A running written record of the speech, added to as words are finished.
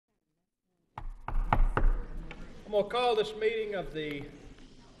I'm going to call this meeting of the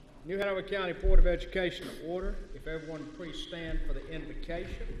New Hanover County Board of Education to order. If everyone please stand for the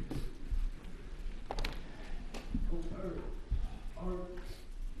invocation.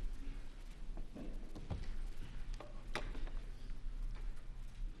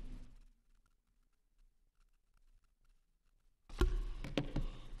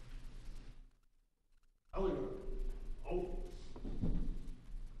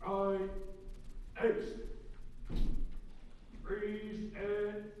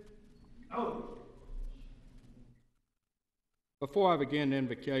 Before I begin the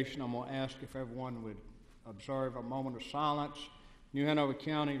invocation, I'm going to ask if everyone would observe a moment of silence. New Hanover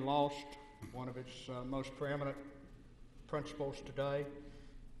County lost one of its most preeminent principals today.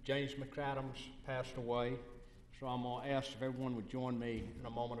 James McAdams passed away, so I'm going to ask if everyone would join me in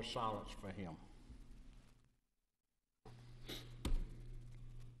a moment of silence for him.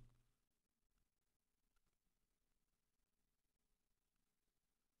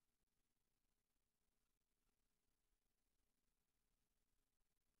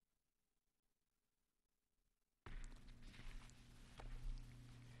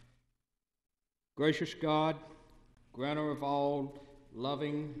 Gracious God, granter of all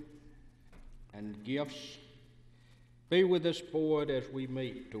loving and gifts, be with this board as we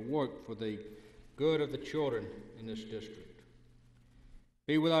meet to work for the good of the children in this district.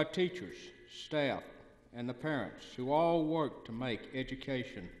 Be with our teachers, staff, and the parents who all work to make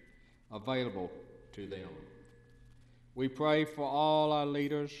education available to them. We pray for all our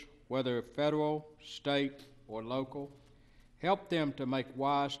leaders, whether federal, state, or local. Help them to make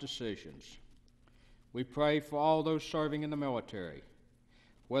wise decisions. We pray for all those serving in the military,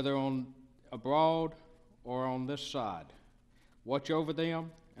 whether abroad or on this side. Watch over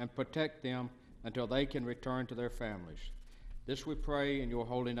them and protect them until they can return to their families. This we pray in your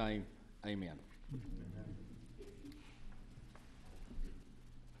holy name. Amen.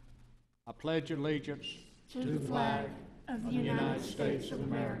 I pledge allegiance to the flag of the United States of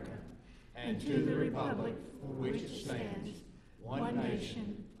America and to the republic for which it stands, one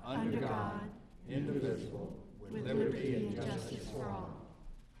nation, under God, indivisible, with liberty and justice for all.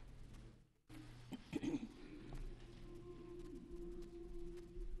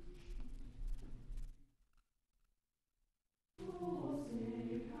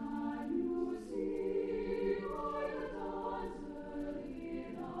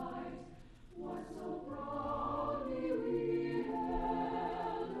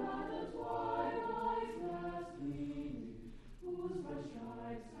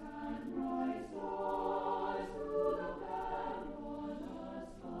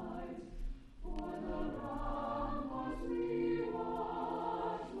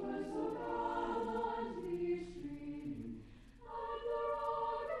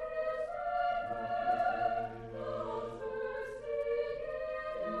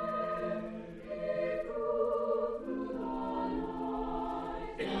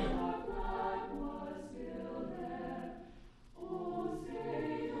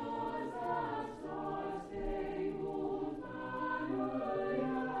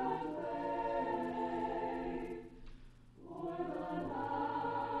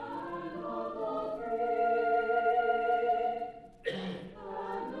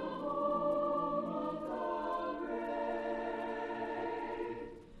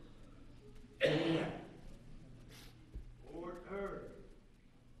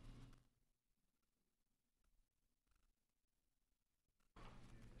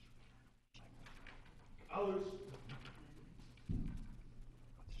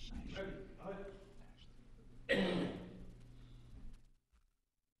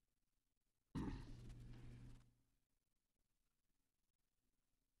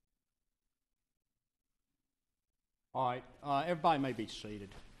 All right, everybody may be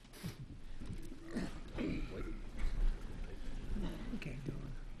seated. Okay, go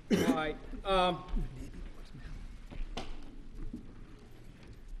on. All right.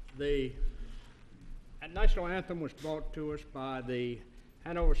 The national anthem was brought to us by the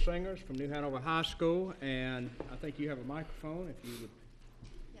Hanover Singers from New Hanover High School, and I think you have a microphone if you would.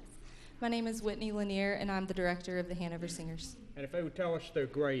 Yes. My name is Whitney Lanier, and I'm the director of the Hanover Singers. And if they would tell us their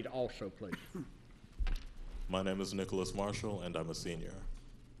grade also, please. My name is Nicholas Marshall, and I'm a senior.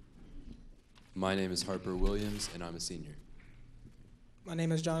 My name is Harper Williams, and I'm a senior. My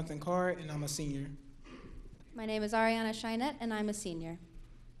name is Jonathan Carr, and I'm a senior. My name is Ariana Shinette, and I'm a senior.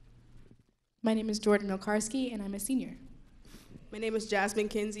 My name is Jordan Milkarski, and I'm a senior. My name is Jasmine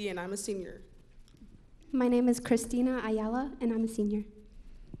Kinsey, and I'm a senior. My name is Christina Ayala, and I'm a senior.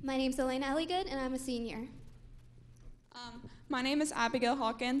 My name is Elena Elligood, and I'm a senior. My name is Abigail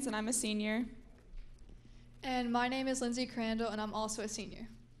Hawkins, and I'm a senior. And my name is Lindsay Crandall, and I'm also a senior.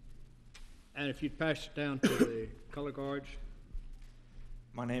 And if you'd pass it down to the color guards.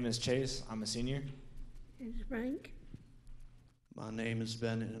 My name is Chase. I'm a senior. Is Frank? My name is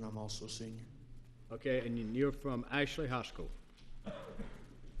Bennett, and I'm also a senior. Okay, and you're from Ashley High School.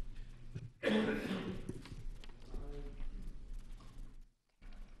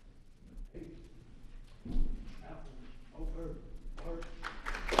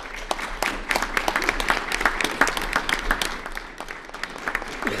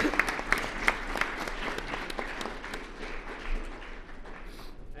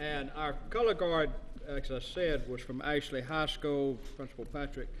 And our color guard, as I said, was from Ashley High School. Principal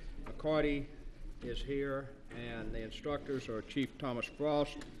Patrick McCarty is here, and the instructors are Chief Thomas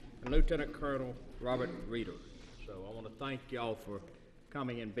Frost and Lieutenant Colonel Robert Reeder. So I want to thank y'all for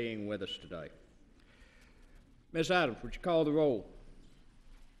coming and being with us today. Ms. Adams, would you call the roll?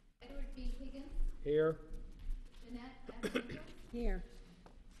 Edward B. Higgins. Here. Jeanette S. Mitchell. Here.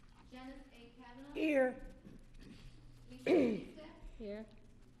 Janice A. Kavanaugh. Here. Lisa Easton. Here.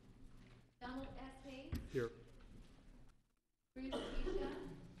 Donald S. Hayes. Here. Bruce Keisha.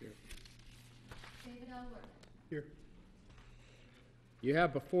 Here. David L. Worth. Here. You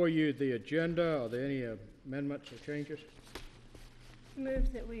have before you the agenda. Are there any amendments or changes?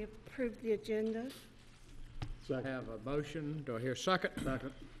 Move that we approve the agenda. I have a motion. Do I hear a second?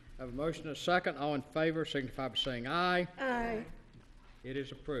 Second. I have a motion and a second. All in favor signify by saying aye. Aye. It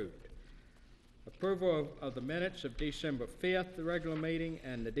is approved. Approval of the minutes of December 5th, the regular meeting,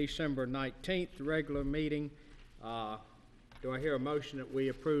 and the December 19th, the regular meeting. Do I hear a motion that we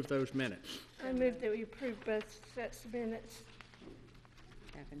approve those minutes? I move that we approve both sets of minutes.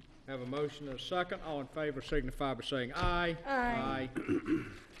 Second. I have a motion and a second. All in favor signify by saying aye. Aye.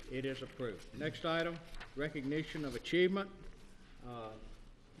 It is approved. Next item, recognition of achievement.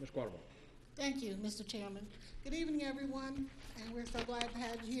 Ms. Quattlebaum. Thank you, Mr. Chairman. Good evening, everyone, and we're so glad to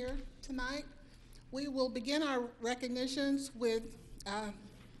have you here tonight. We will begin our recognitions with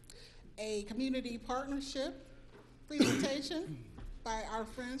a community partnership presentation by our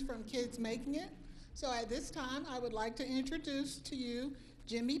friends from Kids Making It. So at this time, I would like to introduce to you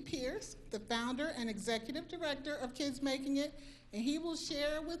Jimmy Pierce, the founder and executive director of Kids Making It, and he will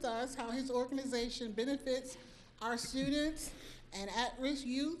share with us how his organization benefits our students and at-risk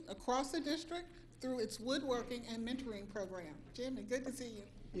youth across the district through its woodworking and mentoring program. Jimmy, good to see you.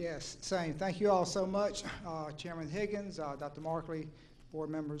 Yes, same. Thank you all so much, Chairman Higgins, Dr. Markley, board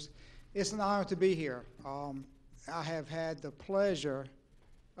members. It's an honor to be here. I have had the pleasure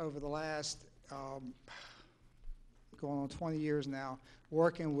over the last going on 20 years now,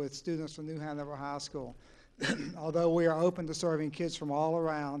 working with students from New Hanover High School. Although we are open to serving kids from all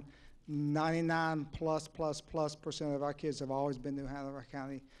around, 99+% of our kids have always been New Hanover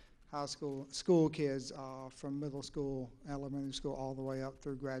County High School kids from middle school, elementary school, all the way up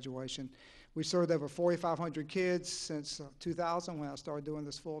through graduation. We served over 4,500 kids since 2000 when I started doing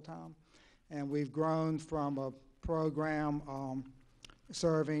this full time. And we've grown from a program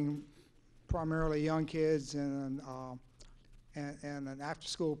serving primarily young kids and an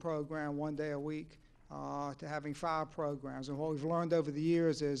after-school program 1 day a week to having 5 programs. And what we've learned over the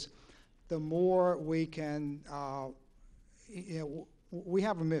years is the more we can, we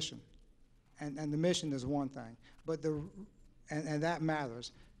have a mission, and the mission is one thing, but and that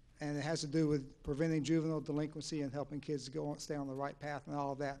matters, and it has to do with preventing juvenile delinquency and helping kids stay on the right path and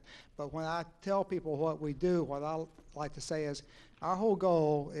all of that. But when I tell people what we do, what I like to say is our whole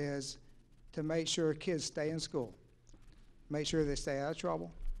goal is to make sure kids stay in school, make sure they stay out of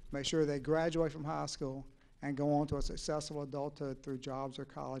trouble, make sure they graduate from high school and go on to a successful adulthood through jobs or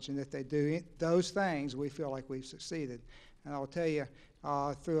college. And if they do those things, we feel like we've succeeded. And I'll tell you,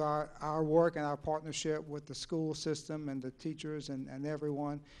 through our work and our partnership with the school system and the teachers and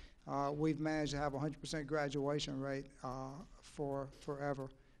everyone, we've managed to have a 100% graduation rate for forever.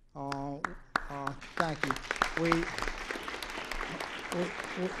 Thank you.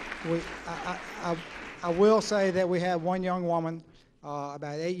 I will say that we had one young woman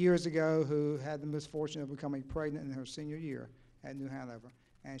about 8 years ago who had the misfortune of becoming pregnant in her senior year at New Hanover,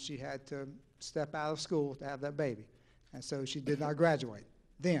 and she had to step out of school to have that baby, and so she did not graduate.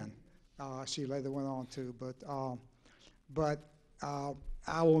 Then she later went on to, but I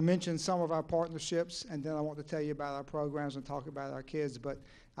will mention some of our partnerships, and then I want to tell you about our programs and talk about our kids. But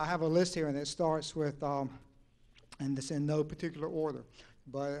I have a list here, and it starts with, and it's in no particular order,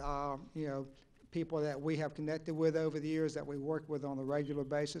 but you know, people that we have connected with over the years that we work with on a regular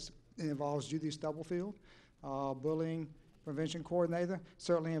basis. It involves Judy Stubblefield, bullying prevention coordinator.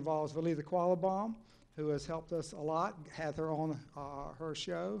 Certainly involves Valita Quattlebaum, who has helped us a lot, had her on her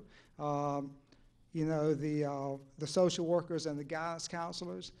show. You know, the social workers and the guidance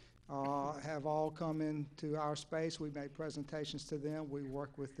counselors have all come into our space. We made presentations to them. We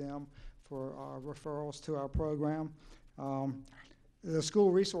work with them for referrals to our program. The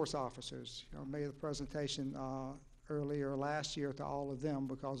school resource officers, made a presentation earlier last year to all of them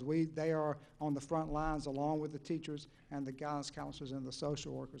because they are on the front lines along with the teachers and the guidance counselors and the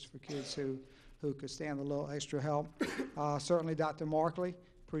social workers for kids who could stand a little extra help. Certainly Dr. Markley,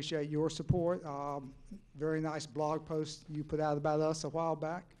 appreciate your support. Very nice blog post you put out about us a while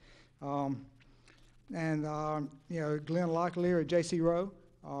back. You know, Glenn Locklear at J.C. Rowe,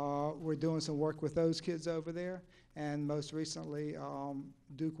 we're doing some work with those kids over there. And most recently,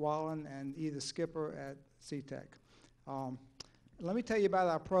 Duke Wallen and Edith Skipper at CTEC. Let me tell you about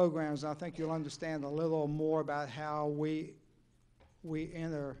our programs, and I think you'll understand a little more about how we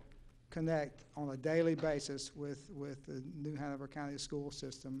interconnect on a daily basis with the New Hanover County school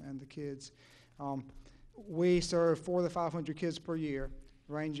system and the kids. We serve 400 to 500 kids per year,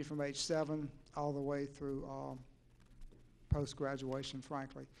 ranging from age 7 all the way through post-graduation,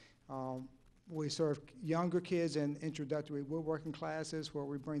 frankly. We serve younger kids in introductory woodworking classes where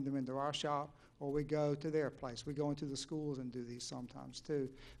we bring them into our shop, or we go to their place. We go into the schools and do these sometimes too,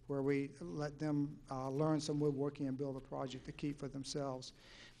 where we let them learn some woodworking and build a project to keep for themselves.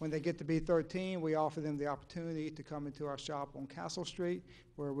 When they get to be 13, we offer them the opportunity to come into our shop on Castle Street,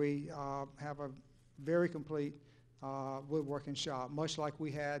 where we have a very complete woodworking shop, much like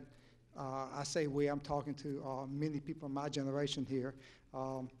we had. I say we, I'm talking to many people in my generation here.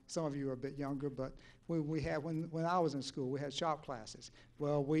 Some of you are a bit younger, but we had, when I was in school, we had shop classes.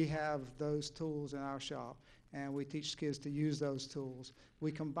 Well, we have those tools in our shop, and we teach kids to use those tools.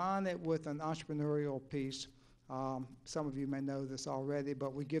 We combine it with an entrepreneurial piece. Some of you may know this already,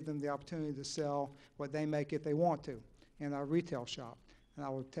 but we give them the opportunity to sell what they make if they want to in our retail shop. And I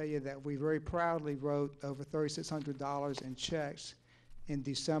will tell you that we very proudly wrote over $3,600 in checks in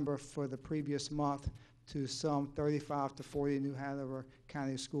December for the previous month to some 35 to 40 New Hanover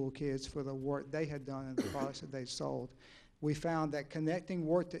County school kids for the work they had done and the products that they sold. We found that connecting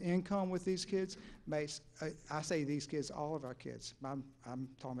work to income with these kids makes, I say these kids, all of our kids, I'm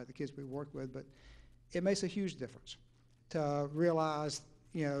talking about the kids we work with, but it makes a huge difference to realize,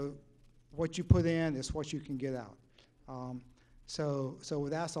 you know, what you put in is what you can get out. So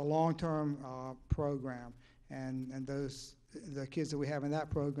that's a long-term program, and the kids that we have in that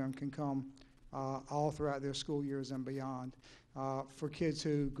program can come all throughout their school years and beyond. For kids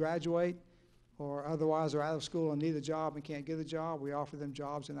who graduate or otherwise are out of school and need a job and can't get a job, we offer them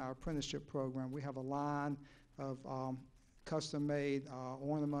jobs in our apprenticeship program. We have a line of custom-made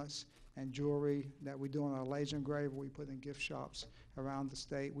ornaments and jewelry that we do on our laser engraver we put in gift shops around the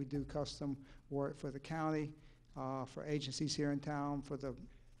state. We do custom work for the county, for agencies here in town, for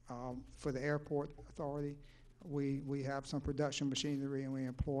the airport authority. We have some production machinery, and we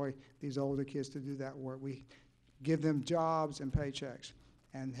employ these older kids to do that work. We give them jobs and paychecks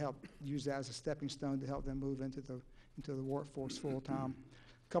and help use that as a stepping stone to help them move into the workforce full time.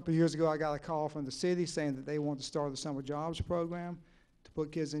 A couple of years ago, I got a call from the city saying that they want to start the summer jobs program to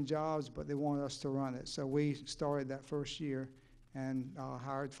put kids in jobs, but they wanted us to run it. So we started that first year and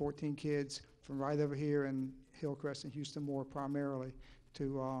hired 14 kids from right over here in Hillcrest and Houston Moore primarily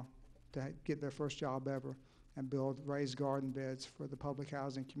to get their first job ever and build raised garden beds for the public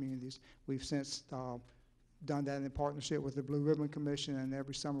housing communities. We've since done that in partnership with the Blue Ribbon Commission, and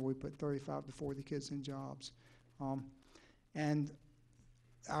every summer we put 35 to 40 kids in jobs. And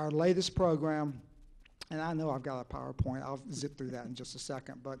our latest program, and I know I've got a PowerPoint, I'll zip through that in just a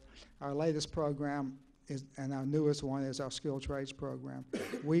second, but our latest program is, and our newest one is our skilled trades program.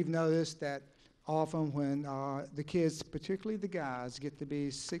 We've noticed that often when the kids, particularly the guys, get to be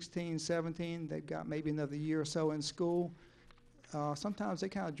 16, 17, they've got maybe another year or so in school, sometimes they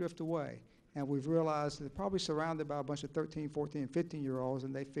kind of drift away. And we've realized they're probably surrounded by a bunch of 13, 14, 15-year-olds,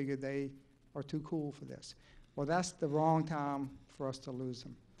 and they figure they are too cool for this. Well, that's the wrong time for us to lose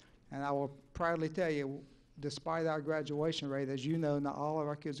them. And I will proudly tell you, despite our graduation rate, as you know, not all of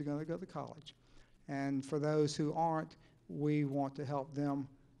our kids are going to go to college. And for those who aren't, we want to help them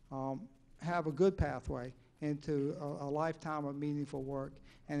have a good pathway into a lifetime of meaningful work.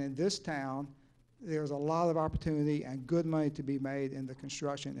 And in this town, there's a lot of opportunity and good money to be made in the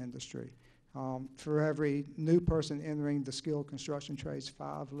construction industry. For every new person entering the skilled construction trades,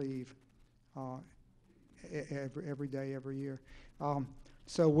 5 leave every day, every year.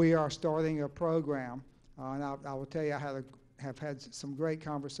 So we are starting a program, and I will tell you, I have had some great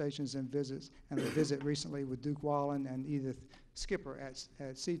conversations and visits, and a visit recently with Duke Wallen and Edith Skipper at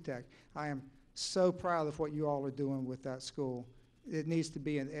CTEC. I am so proud of what you all are doing with that school. it needs to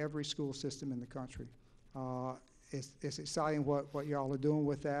be in every school system in the country. It's exciting what y'all are doing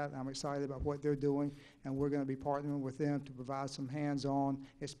with that. I'm excited about what they're doing, and we're going to be partnering with them to provide some hands-on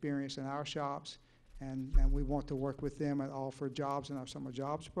experience in our shops, and we want to work with them and offer jobs in our summer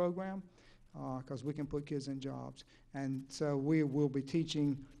jobs program, because we can put kids in jobs. And so we will be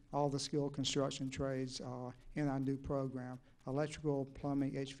teaching all the skilled construction trades in our new program: electrical,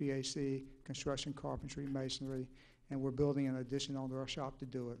 plumbing, HVAC, construction, carpentry, masonry, and we're building an addition onto our shop to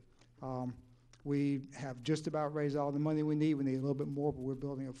do it. We have just about raised all the money we need. We need a little bit more, but we're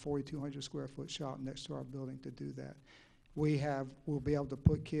building a 4,200 square foot shop next to our building to do that. We'll be able to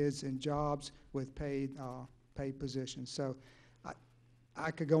put kids in jobs with paid positions. So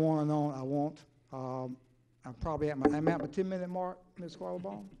I could go on and on. I won't. I'm probably at my 10-minute mark, Ms.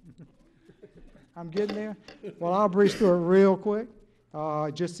 Quattlebaum. I'm getting there. Well, I'll breeze through it real quick,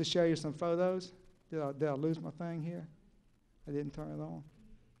 just to show you some photos. Did I lose my thing here? I didn't turn it on.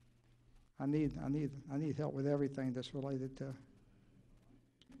 I need help with everything that's related to.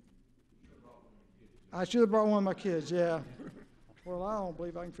 I should have brought one of my kids. Yeah. Well, I don't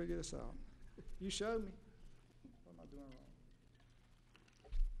believe I can figure this out. You showed me. What am I doing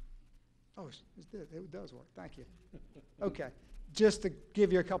wrong? Oh, it does work. Thank you. Okay. Just to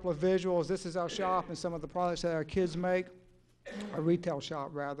give you a couple of visuals, this is our shop and some of the products that our kids make, a retail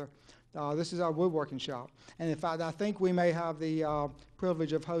shop rather. This is our woodworking shop. And in fact, I think we may have the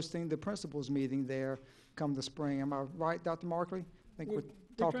privilege of hosting the principals meeting there come the spring. Am I right, Dr. Markley? I think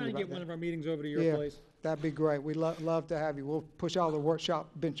we're trying to get one of our meetings over to your place. That'd be great. We'd love to have you. We'll push all the workshop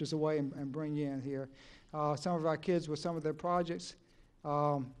benches away and bring you in here. Some of our kids with some of their projects,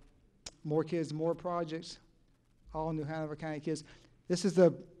 more kids, more projects, all New Hanover County kids. This is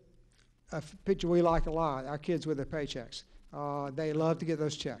a picture we like a lot, our kids with their paychecks. They love to get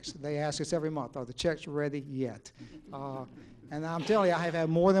those checks. They ask us every month, are the checks ready yet? And I'm telling you, I have had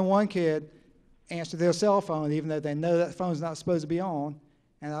more than one kid answer their cell phone, even though they know that phone's not supposed to be on.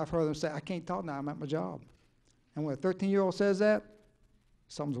 And I've heard them say, I can't talk now, I'm at my job. And when a 13-year-old says that,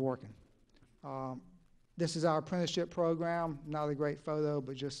 something's working. This is our apprenticeship program. Not a great photo,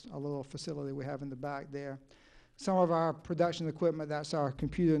 but just a little facility we have in the back there. Some of our production equipment, that's our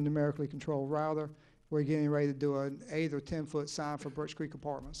computer numerically controlled router. We're getting ready to do an 8 or 10 foot sign for Birch Creek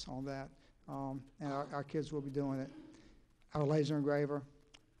Apartments on that. And our kids will be doing it. Our laser engraver,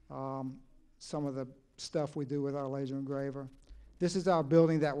 some of the stuff we do with our laser engraver. This is our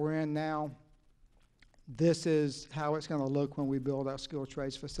building that we're in now. This is how it's going to look when we build our skilled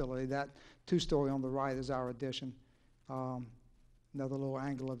trades facility. That 2-story on the right is our addition. Another little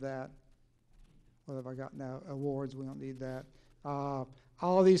angle of that. What have I got now? Awards, we don't need that.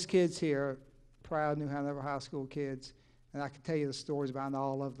 All these kids here, proud New Hanover High School kids, and I can tell you the stories behind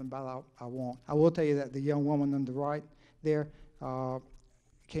all of them, but I won't. I will tell you that the young woman on the right there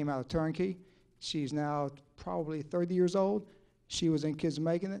came out of Turnkey. She's now probably 30 years old. She was in Kids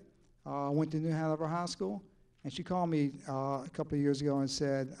Making It, went to New Hanover High School, and she called me a couple of years ago and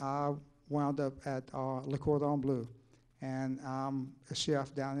said, I wound up at Le Cordon Bleu, and I'm a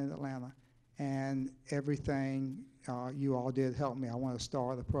chef down in Atlanta, and everything you all did helped me. I want to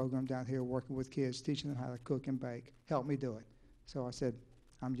start the program down here working with kids, teaching them how to cook and bake. Help me do it. So I said,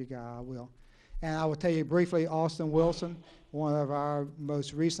 I'm your guy, I will. And I will tell you briefly, Austin Wilson, one of our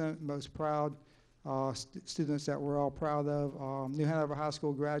most recent, most proud students that we're all proud of, New Hanover High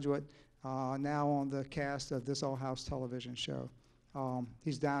School graduate, now on the cast of This Old House television show.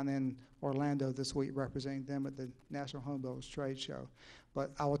 He's down in Orlando this week representing them at the National Home Builders Trade Show. But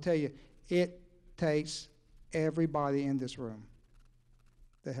I will tell you, it takes everybody in this room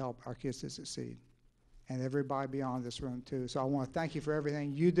to help our kids to succeed, and everybody beyond this room too. So I want to thank you for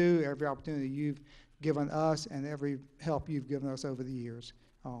everything you do, every opportunity you've given us, and every help you've given us over the years.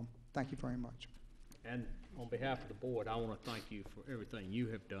 Thank you very much. And on behalf of the board, I want to thank you for everything you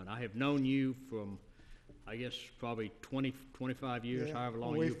have done. I have known you from, I guess, probably 20, 25 years, Yeah. however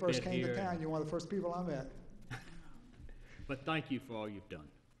long when you've we first been came here. to town, you're one of the first people I met. But thank you for all you've done.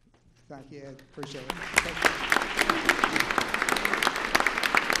 Thank you, Ed. Appreciate it. Thank you.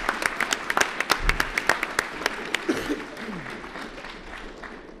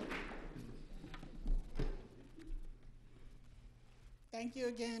 Thank you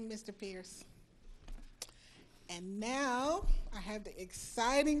again, Mr. Pierce. And now I have the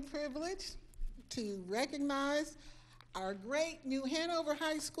exciting privilege to recognize our great New Hanover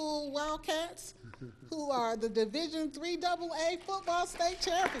High School Wildcats, who are the Division III AA football state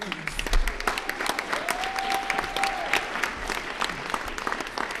champions.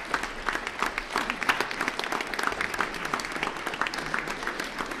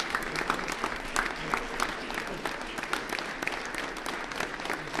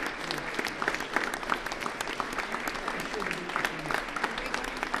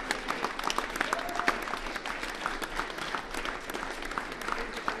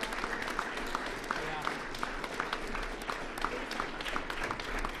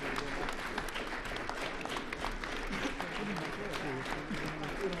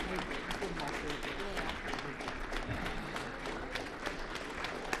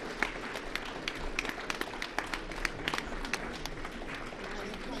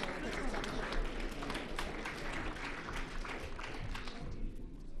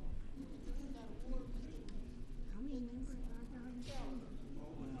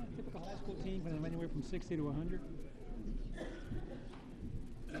 from 60 to 100.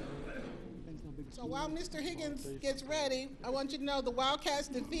 So while Mr. Higgins gets ready, I want you to know the Wildcats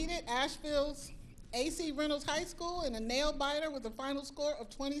defeated Asheville's AC Reynolds High School in a nail biter with a final score of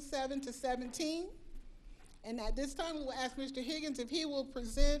 27-17. And at this time, we will ask Mr. Higgins if he will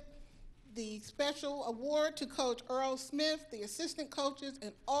present the special award to Coach Earl Smith, the assistant coaches,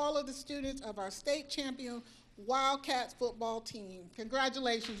 and all of the students of our state champion Wildcats football team.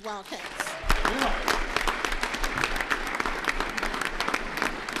 Congratulations, Wildcats. Yeah.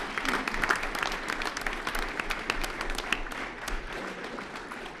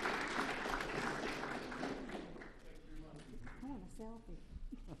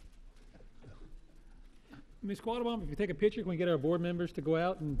 Ms. Quattlebaum, if you take a picture, can we get our board members to go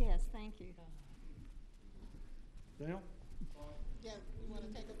out and? Yes, thank you. Dale? Yeah, you want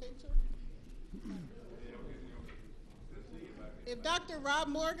to take a picture? If Dr. Rob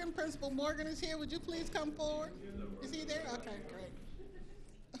Morgan, Principal Morgan is here, would you please come forward? Is he there? Okay, great.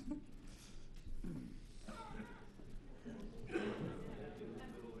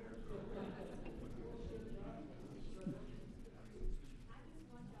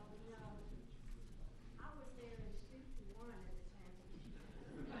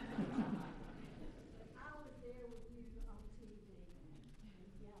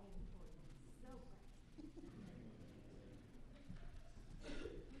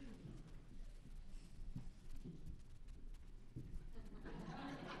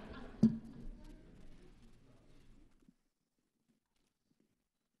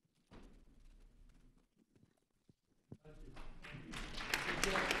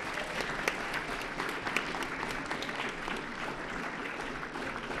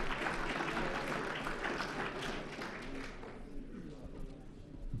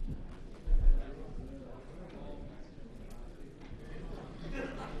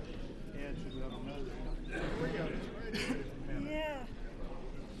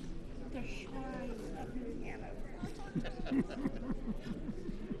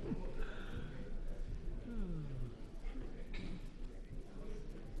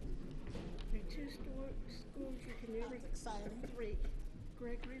 Three.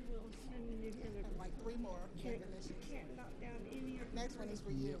 Gregory Wilson and New Hanover. And like three more recognitions. Can't knock down any of Next one is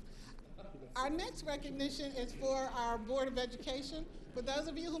for you. Our next recognition is for our Board of Education. For those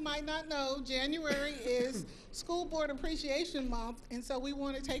of you who might not know, January is School Board Appreciation Month, and so we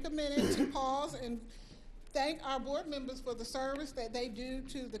want to take a minute to pause and thank our board members for the service that they do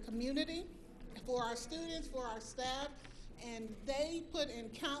to the community, for our students, for our staff, and they put in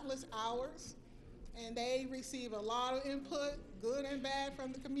countless hours. And they receive a lot of input, good and bad,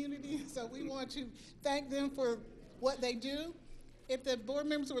 from the community. So we want to thank them for what they do. If the board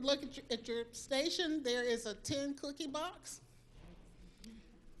members would look at your station, there is a 10 cookie box.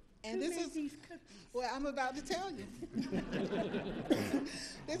 And this is these cookies? Well, I'm about to tell you.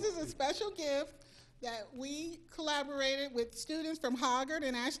 This is a special gift that we collaborated with students from Hoggard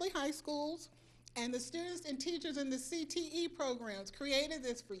and Ashley High Schools, and the students and teachers in the CTE programs created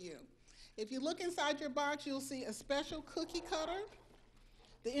this for you. If you look inside your box, you'll see a special cookie cutter.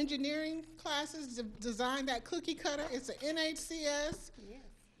 The engineering classes designed that cookie cutter. It's an NHCS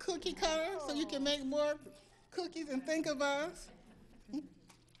cookie cutter, so you can make more cookies and think of us.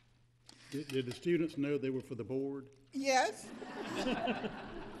 Did the students know they were for the board? Yes.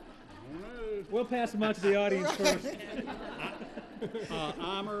 We'll pass them out to the audience Right. first.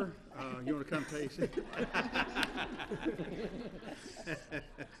 Eimer, you want to come taste it?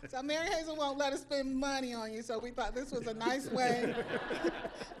 So Mary Hazel won't let us spend money on you, so we thought this was a nice way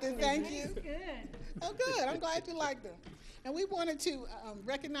to thank you. Good. Oh, good. I'm glad you liked them. And we wanted to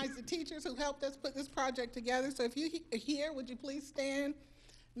recognize the teachers who helped us put this project together. So if you're here, would you please stand?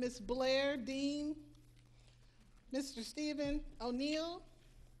 Ms. Blair Dean, Mr. Stephen O'Neill,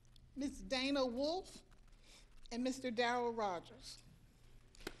 Ms. Dana Wolf, and Mr. Darrell Rogers.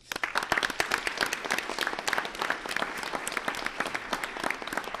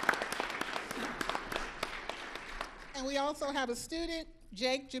 And we also have a student,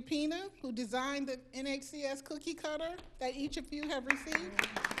 Jake Japina, who designed the NHCS cookie cutter that each of you have received.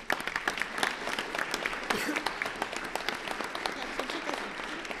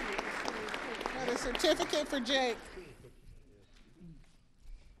 Got a certificate for Jake.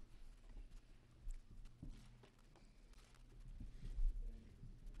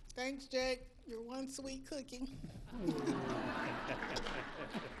 Thanks, Jake. You're one sweet cookie.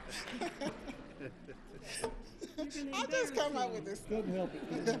 I just come up with this stuff. Couldn't help it.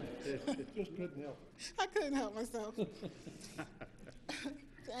 Just couldn't help it. I couldn't help myself.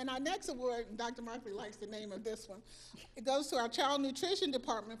 And our next award, Dr. Murphy likes the name of this one. It goes to our Child Nutrition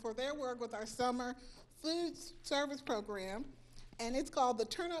Department for their work with our summer food service program, and it's called the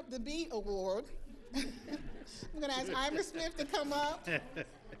Turn Up the Beat Award. I'm gonna ask Ira Smith to come up.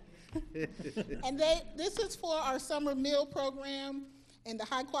 And this is for our summer meal program and the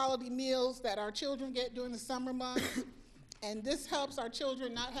high quality meals that our children get during the summer months. And this helps our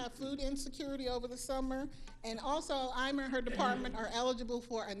children not have food insecurity over the summer. And also, Ima and her department are eligible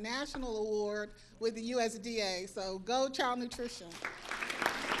for a national award with the USDA. So go Child Nutrition.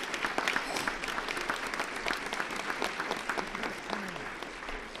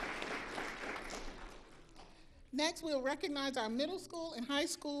 Next, we'll recognize our middle school and high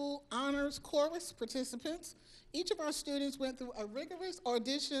school honors chorus participants. Each of our students went through a rigorous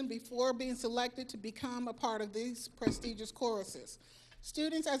audition before being selected to become a part of these prestigious choruses.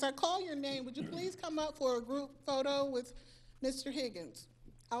 Students, as I call your name, would you please come up for a group photo with Mr. Higgins?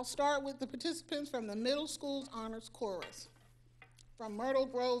 I'll start with the participants from the middle school's honors chorus. From Myrtle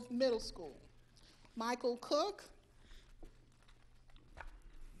Grove Middle School, Michael Cook,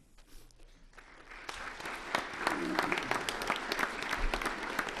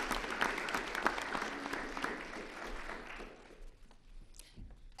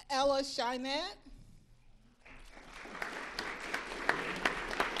 Ella Shinette,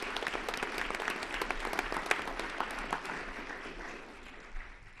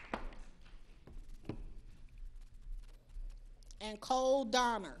 and Cole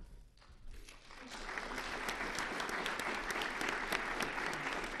Donner.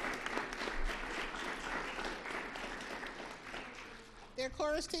 Their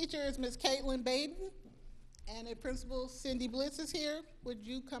chorus teacher is Ms. Caitlin Baden, and their principal, Cindy Blitz, is here. Would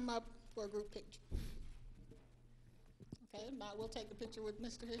you come up for a group picture? Okay, if not, we'll take a picture with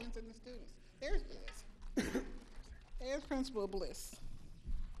Mr. Higgins and the students. There's Bliss. There's Principal Bliss.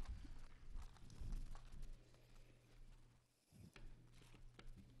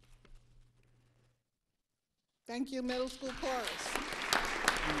 Thank you, middle school chorus.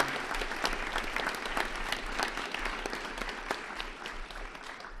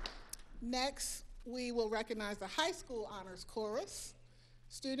 Next, we will recognize the high school honors chorus.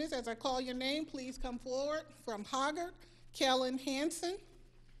 Students, as I call your name, please come forward. From Hoggard, Kellen Hansen.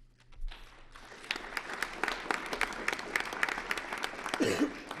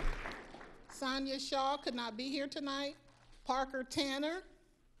 Sonia Shaw could not be here tonight. Parker Tanner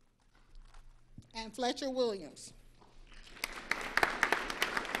and Fletcher Williams.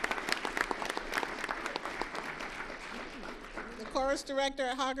 The chorus director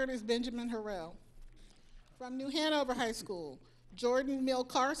at Hoggard is Benjamin Harrell. From New Hanover High School, Jordan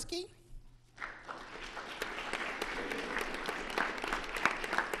Milkarski.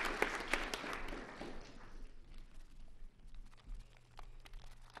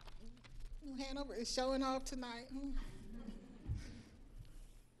 New Hanover is showing off tonight.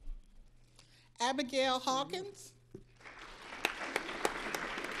 Abigail Hawkins.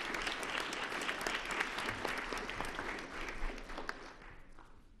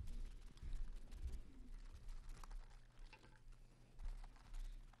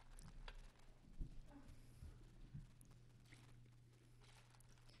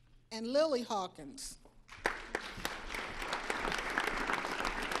 And Lily Hawkins.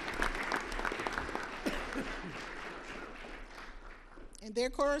 And their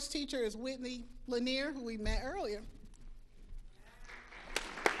chorus teacher is Whitney Lanier, who we met earlier.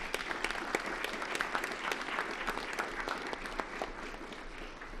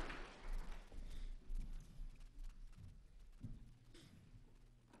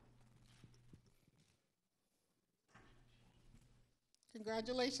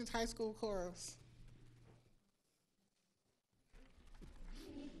 Congratulations, high school chorus.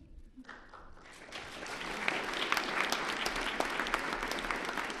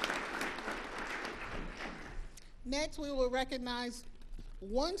 Next, we will recognize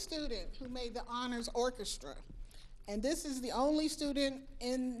one student who made the honors orchestra. And this is the only student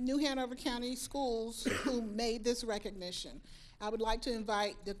in New Hanover County Schools who made this recognition. I would like to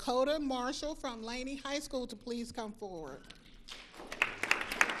invite Dakota Marshall from Laney High School to please come forward.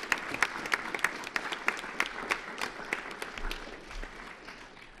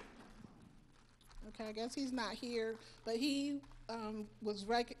 Okay, I guess he's not here, but he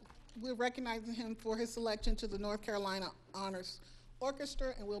we're recognizing him for his selection to the North Carolina Honors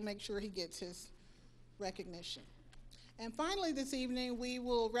Orchestra, and we'll make sure he gets his recognition. And finally this evening, we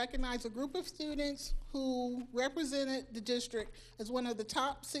will recognize a group of students who represented the district as one of the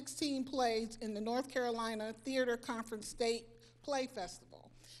top 16 plays in the North Carolina Theater Conference State Play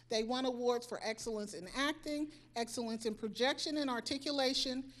Festival. They won awards for excellence in acting, excellence in projection and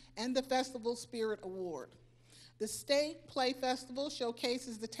articulation, and the Festival Spirit Award. The State Play Festival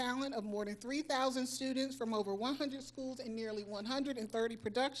showcases the talent of more than 3,000 students from over 100 schools and nearly 130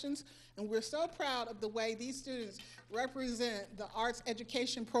 productions, and we're so proud of the way these students represent the arts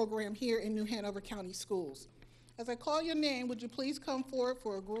education program here in New Hanover County Schools. As I call your name, would you please come forward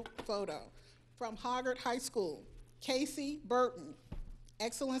for a group photo? From Hoggard High School, Casey Burton,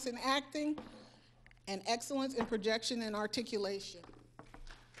 excellence in acting and excellence in projection and articulation.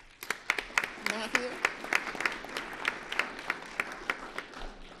 Not here.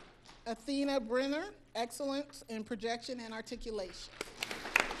 Athena Brenner, excellence in projection and articulation.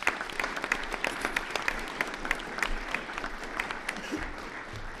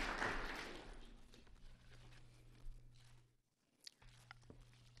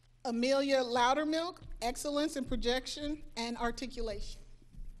 Amelia Loudermilk, excellence in projection and articulation.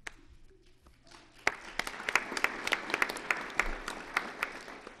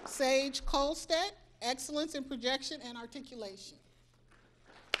 Sage Kolstedt, excellence in projection and articulation.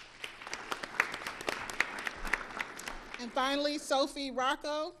 And finally, Sophie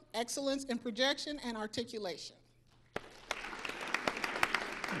Rocco, excellence in projection and articulation.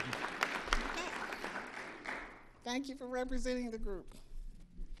 Okay. Thank you for representing the group.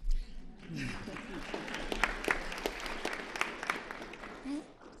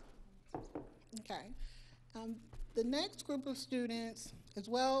 Okay. The next group of students, as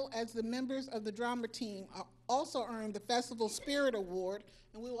well as the members of the drama team, also earned the Festival Spirit Award,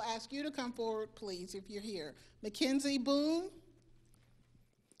 and we will ask you to come forward, please, if you're here. Mackenzie Boone,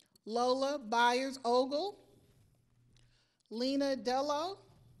 Lola Byers-Ogle, Lena Dello,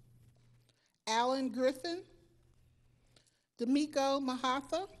 Alan Griffin, D'Amico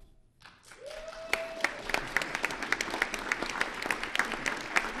Mahatha,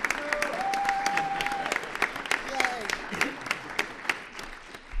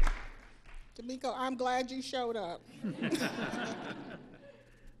 D'Amico, I'm glad you showed up.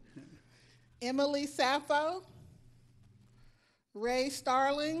 Emily Sappho, Ray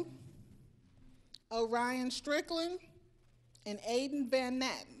Starling, Orion Strickland, and Aiden Van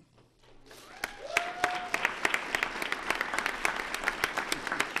Natten.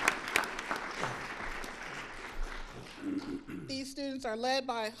 These students are led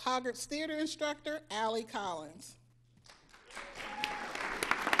by Hoggard's theater instructor, Allie Collins.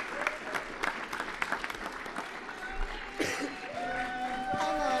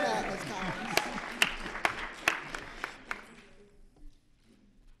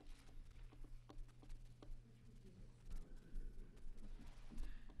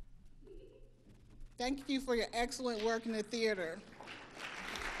 Thank you for your excellent work in the theater.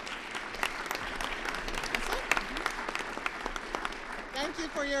 Thank you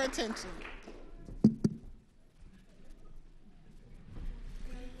for your attention. I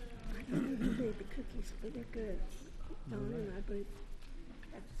don't know who made the cookies, but they're good. Donna and I both.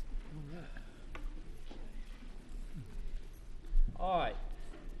 All right.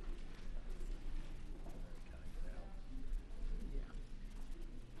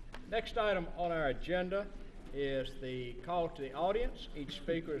 Next item on our agenda is the call to the audience. Each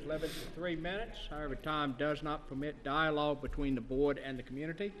speaker is limited to 3 minutes. However, time does not permit dialogue between the board and the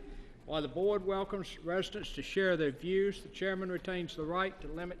community. While the board welcomes residents to share their views, the chairman retains the right to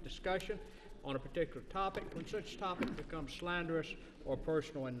limit discussion on a particular topic when such topic becomes slanderous or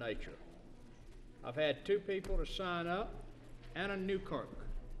personal in nature. I've had 2 people to sign up. Anna Newkirk.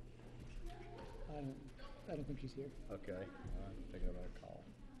 I don't think she's here. Okay, I'm thinking about a call.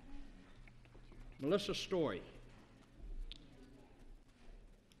 Melissa Story.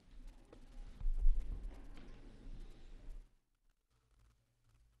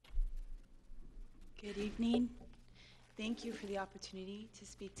 Good evening. Thank you for the opportunity to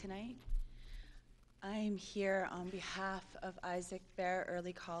speak tonight. I am here on behalf of Isaac Bear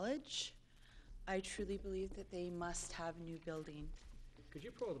Early College. I truly believe that they must have a new building. Could you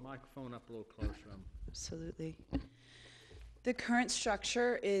pull the microphone up a little closer? Absolutely. The current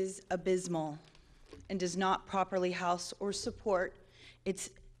structure is abysmal and does not properly house or support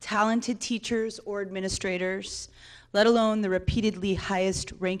its talented teachers or administrators, let alone the repeatedly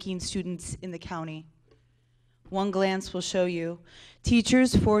highest ranking students in the county. One glance will show you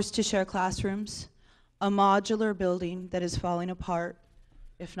teachers forced to share classrooms, a modular building that is falling apart,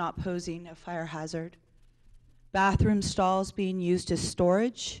 if not posing a fire hazard, bathroom stalls being used as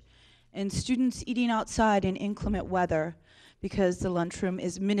storage, and students eating outside in inclement weather because the lunchroom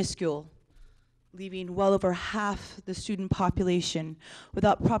is minuscule, leaving well over half the student population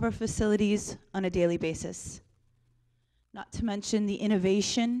without proper facilities on a daily basis. not to mention the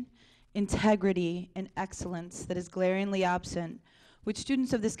innovation, integrity, and excellence that is glaringly absent, which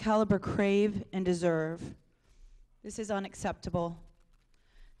students of this caliber crave and deserve. This is unacceptable.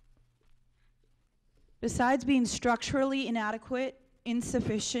 Besides being structurally inadequate,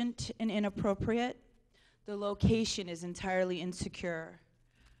 insufficient, and inappropriate, the location is entirely insecure.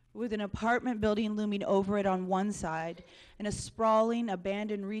 With an apartment building looming over it on one side and a sprawling,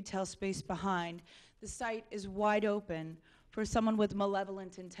 abandoned retail space behind, the site is wide open for someone with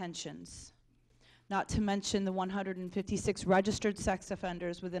malevolent intentions. Not to mention the 156 registered sex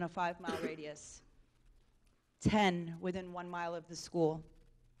offenders within a 5-mile radius, 10 within 1 mile of the school.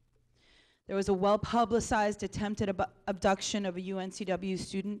 There was a well-publicized attempted abduction of a UNCW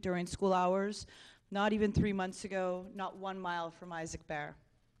student during school hours, not even 3 months ago, not 1 mile from Isaac Bear.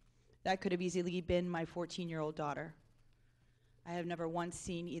 That could have easily been my 14-year-old daughter. I have never once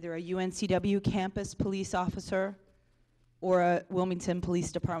seen either a UNCW campus police officer or a Wilmington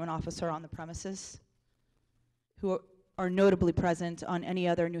Police Department officer on the premises, who are notably present on any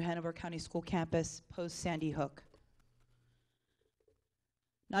other New Hanover County School campus post-Sandy Hook.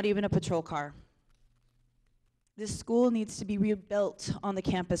 Not even a patrol car. This school needs to be rebuilt on the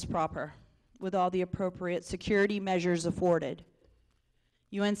campus proper, with all the appropriate security measures afforded.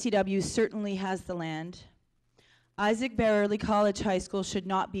 UNCW certainly has the land. Isaac Bear Early College High School should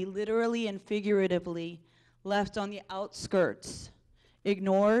not be literally and figuratively left on the outskirts,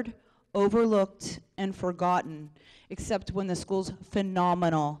 ignored, overlooked, and forgotten, except when the school's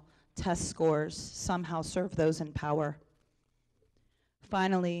phenomenal test scores somehow serve those in power.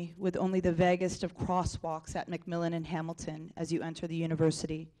 Finally, with only the vaguest of crosswalks at McMillan and Hamilton as you enter the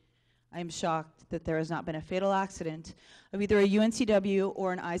university, I am shocked that there has not been a fatal accident of either a UNCW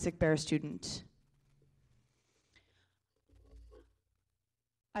or an Isaac Bear student.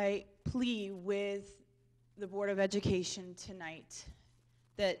 I plead with the Board of Education tonight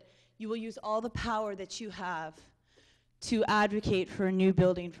that you will use all the power that you have to advocate for a new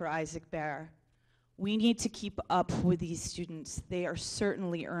building for Isaac Bear. We need to keep up with these students. They are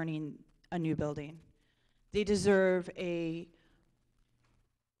certainly earning a new building. They deserve it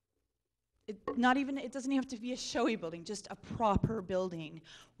doesn't have to be a showy building, just a proper building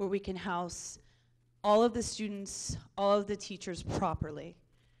where we can house all of the students, all of the teachers properly.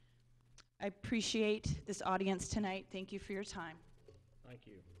 I appreciate this audience tonight. Thank you for your time. Thank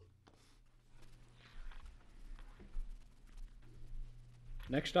you.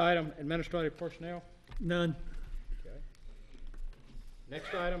 Next item, administrative personnel. None. Okay.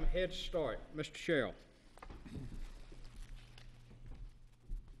 Next item, Head Start. Mr. Sherrill.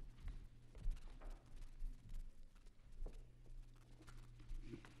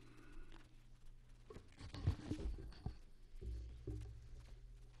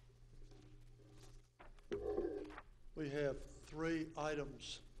 We have 3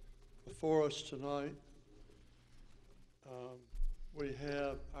 items before us tonight. We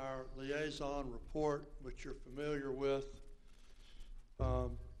have our liaison report, which you're familiar with.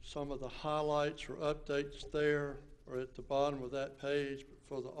 Some of the highlights or updates there are at the bottom of that page, but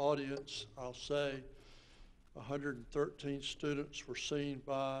for the audience, I'll say 113 students were seen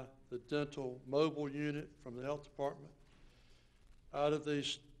by the dental mobile unit from the health department. Out of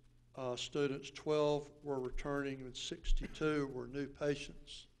these students, 12 were returning and 62 were new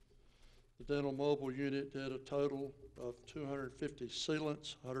patients. The dental mobile unit did a total of 250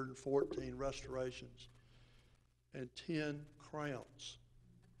 sealants, 114 restorations, and 10 crowns.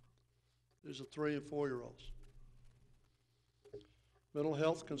 These are 3 and 4-year-olds. Mental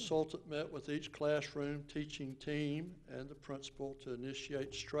health consultant met with each classroom teaching team and the principal to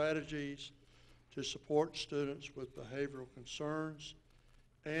initiate strategies to support students with behavioral concerns,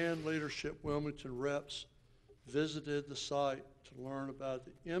 and Leadership Wilmington reps visited the site to learn about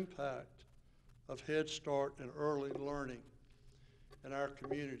the impact of Head Start and early learning in our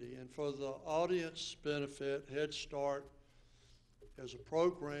community. And for the audience benefit, Head Start is a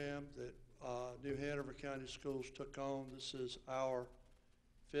program that New Hanover County Schools took on. This is our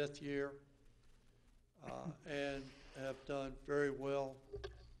 5th year and have done very well,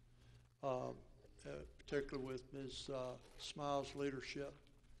 particularly with Ms. Smiles' leadership.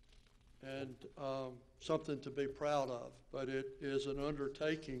 And something to be proud of, but it is an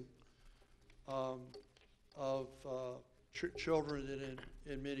undertaking of children that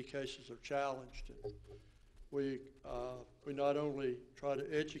in many cases are challenged. And we not only try to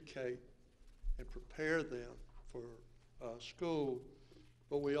educate and prepare them for school,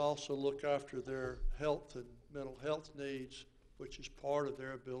 but we also look after their health and mental health needs, which is part of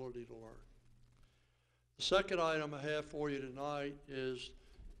their ability to learn. The second item I have for you tonight is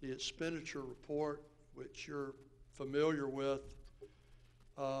the expenditure report, which you're familiar with,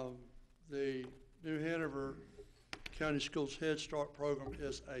 the New Hanover County Schools Head Start program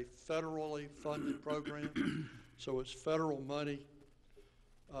is a federally funded program, so it's federal money.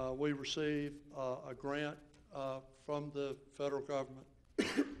 We receive a grant from the federal government,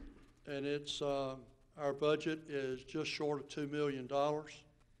 and it's our budget is just short of $2 million,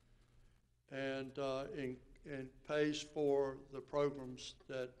 and pays for the programs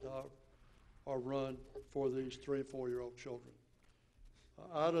that are run for these 3- and 4-year-old children.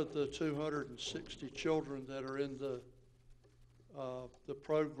 Out of the 260 children that are in the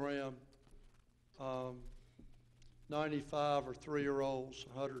program, 95 are 3-year-olds,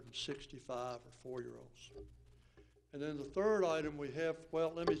 165 are 4-year-olds. And then the third item we have,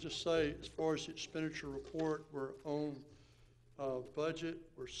 well, let me just say, as far as the expenditure report, we're on budget.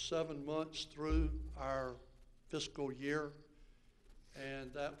 We're 7 months through our fiscal year,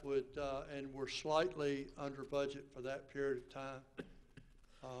 and that would, and we're slightly under budget for that period of time.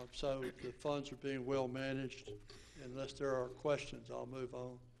 So the funds are being well managed. Unless there are questions, I'll move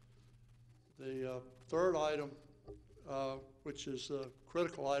on. The third item, which is a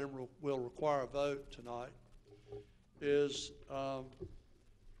critical item, will require a vote tonight, is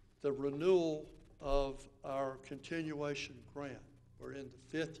the renewal of our continuation grant. We're in the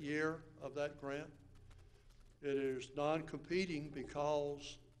 5th year of that grant. It is non-competing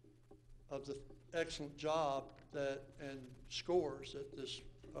because of the excellent job and scores that this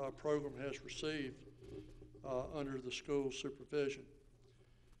program has received under the school supervision.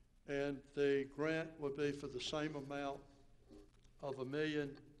 And the grant would be for the same amount of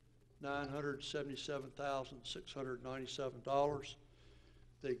 $1,977,697.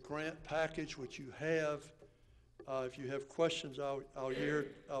 The grant package, which you have, if you have questions, I'll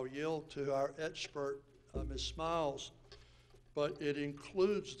yield to our expert, Ms. Smiles, but it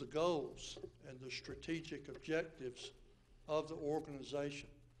includes the goals and the strategic objectives of the organization.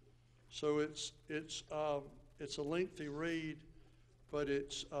 So it's a lengthy read, but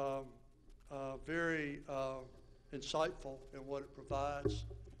it's very insightful in what it provides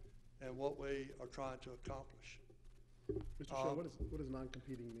and what we are trying to accomplish. Mr. Shaw, what does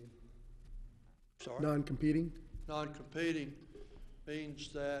non-competing mean? Sorry? Non-competing? Non-competing means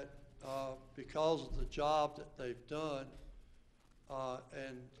that because of the job that they've done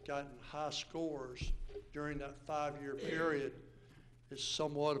and gotten high scores during that 5-year period, it's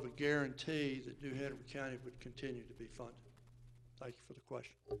somewhat of a guarantee that New Hanover County would continue to be funded. Thank you for the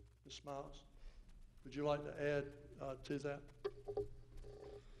question. Ms. Smiles, would you like to add to that?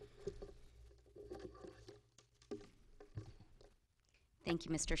 Thank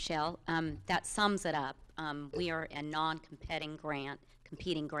you, Mr. Schell. That sums it up. We are a non-competing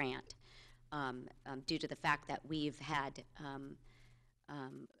competing grant due to the fact that we've had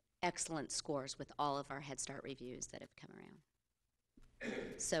excellent scores with all of our Head Start reviews that have come around.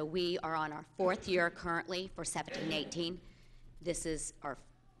 So we are on our 4th year currently for 17-18. This is our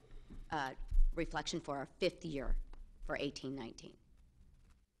reflection for our 5th year for 18-19.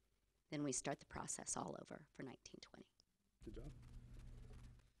 Then we start the process all over for 19-20. Good job.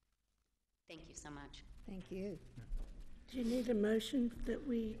 Thank you so much. Thank you. Do you need a motion that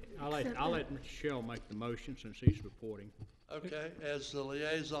we I'll accept let that? Mr. Shell make the motion since he's reporting. Okay, as the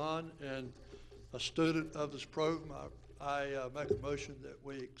liaison and a student of this program, I make a motion that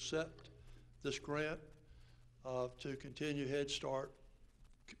we accept this grant to continue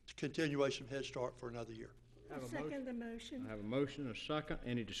continuation of Head Start for another year. I second the motion. I have a motion and a second.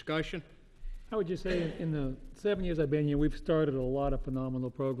 Any discussion? I would just say in the 7 years I've been here, we've started a lot of phenomenal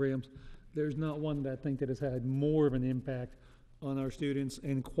programs. There's not one that I think that has had more of an impact on our students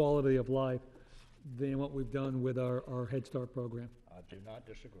and quality of life than what we've done with our Head Start program. I do not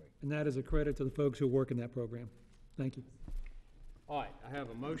disagree. And that is a credit to the folks who work in that program. Thank you. All right, I have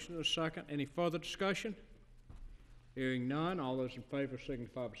a motion and a second. Any further discussion? Hearing none, all those in favor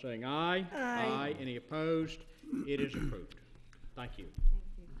signify by saying aye. Aye. Any opposed? It is approved. Thank you. Thank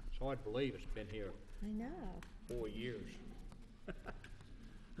you. It's hard to believe it's been here I know. 4 years.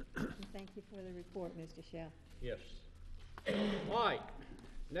 Thank you for the report, Mr. Shell. Yes. All right,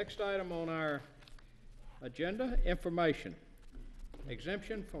 next item on our agenda, information.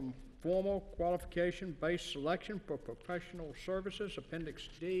 Exemption from formal qualification-based selection for professional services, Appendix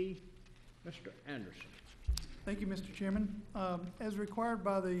D. Mr. Anderson. Thank you, Mr. Chairman. As required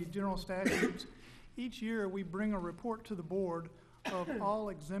by the general statutes, each year we bring a report to the board of all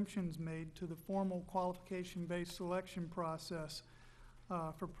exemptions made to the formal qualification-based selection process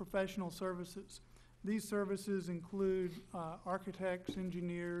for professional services. These services include architects,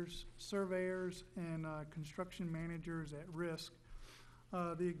 engineers, surveyors, and construction managers at risk.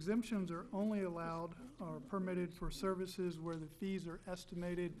 The exemptions are only allowed or permitted for services where the fees are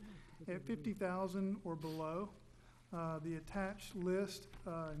estimated at $50,000 or below. The attached list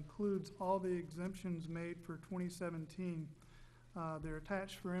includes all the exemptions made for 2017. They're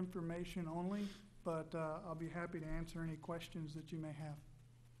attached for information only, but I'll be happy to answer any questions that you may have.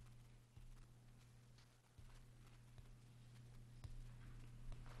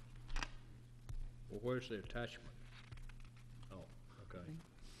 Well, where's the attachment? Oh, okay.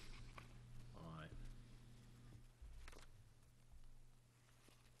 All right.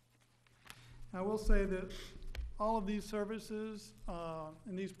 I will say that all of these services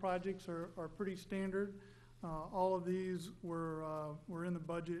and these projects are pretty standard. All of these were in the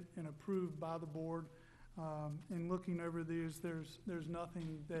budget and approved by the board. In looking over these, there's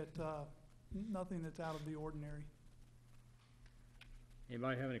nothing that's out of the ordinary.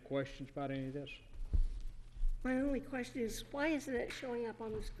 Anybody have any questions about any of this? My only question is, why isn't it showing up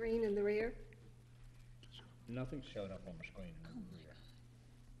on the screen in the rear? Nothing's showing up on the screen in the rear.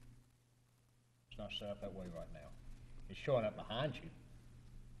 It's not set up that way right now. It's showing up behind you,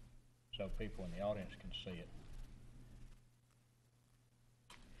 so people in the audience can see it.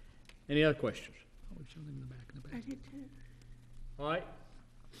 Any other questions? Oh, it's in the back, I did too. All right.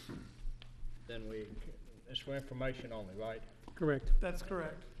 Then it's for information only, right? Correct. That's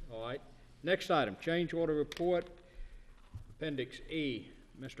correct. All right. Next item, change order report, Appendix E.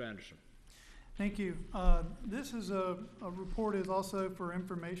 Mr. Anderson. Thank you. This is a report is also for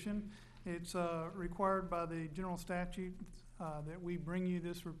information. It's required by the general statute that we bring you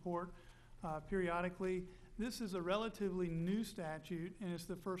this report periodically. This is a relatively new statute, and it's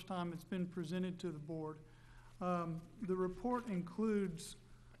the first time it's been presented to the board. The report includes,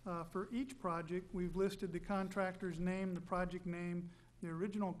 for each project, we've listed the contractor's name, the project name, the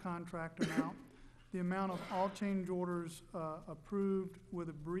original contract amount, the amount of all change orders approved with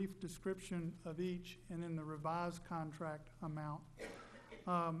a brief description of each, and then the revised contract amount.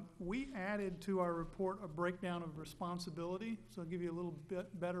 We added to our report a breakdown of responsibility, so I'll give you a little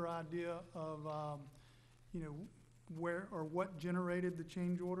bit better idea of where or what generated the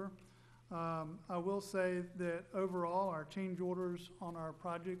change order. I will say that overall our change orders on our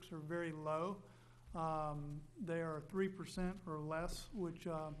projects are very low. They are 3% or less, which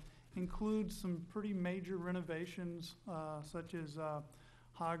includes some pretty major renovations such as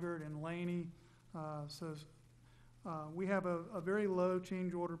Hoggard and Laney. We have a very low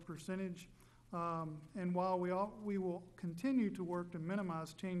change order percentage, and while we will continue to work to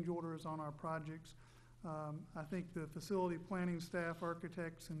minimize change orders on our projects, I think the facility planning staff,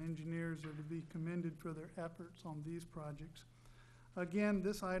 architects, and engineers are to be commended for their efforts on these projects. Again,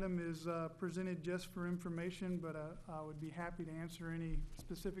 this item is presented just for information, but I would be happy to answer any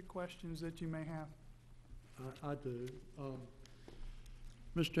specific questions that you may have. I do.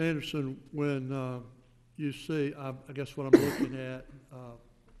 Mr. Anderson, when you see, I guess what I'm looking at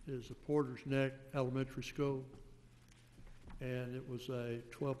is the Porter's Neck Elementary School, and it was a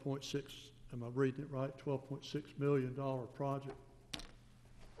 12.6, am I reading it right, $12.6 million project.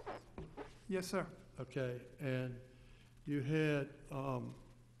 Yes, sir. Okay, and you had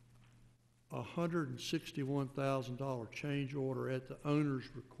 $161,000 change order at the owner's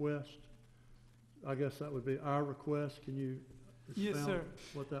request. I guess that would be our request. Can you expound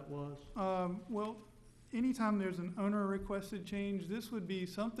what that was? Well, anytime there's an owner requested change, this would be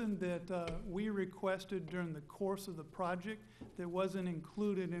something that we requested during the course of the project that wasn't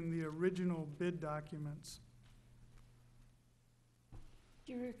included in the original bid documents.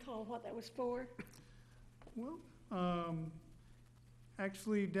 Do you recall what that was for? Well,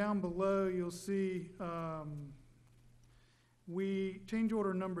 actually down below you'll see change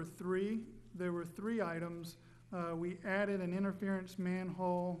order number 3. There were 3 items. We added an interference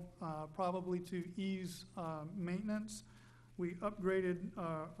manhole probably to ease maintenance. We upgraded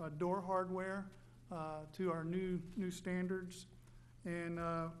door hardware to our new standards, and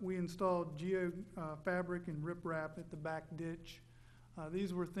we installed geofabric and riprap at the back ditch.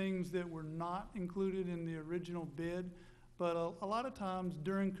 These were things that were not included in the original bid, but a lot of times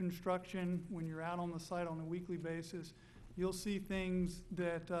during construction, when you're out on the site on a weekly basis, you'll see things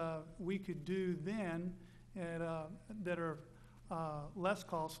that we could do then that are less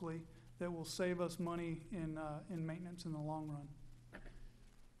costly, that will save us money in maintenance in the long run.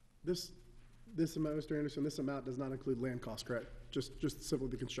 This amount, Mr. Anderson, this amount does not include land costs, correct? Just simply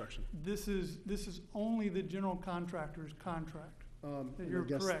the construction. This is only the general contractor's contract. You're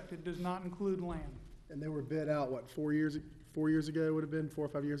correct. It does not include land. And they were bid out, what, 4 years ago would have been, 4 or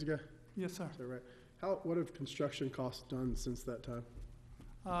 5 years ago? Yes, sir. Is that right? What have construction costs done since that time?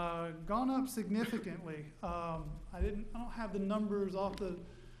 gone up significantly. I don't have the numbers off the,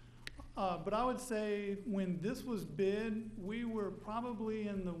 but I would say when this was bid, we were probably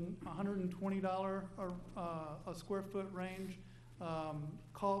in the $120 a square foot range.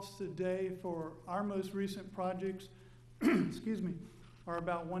 Costs today for our most recent projects, excuse me, are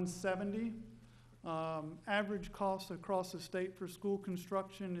about $170. Average cost across the state for school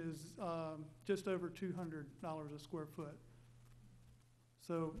construction is just over $200 a square foot.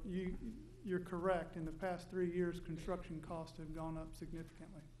 So you're correct. In the past 3 years, construction costs have gone up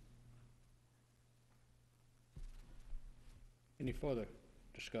significantly. Any further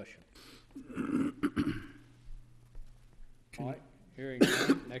discussion? All right, hearing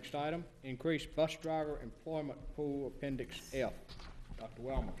none. Next item, increased bus driver employment pool, Appendix F. Dr.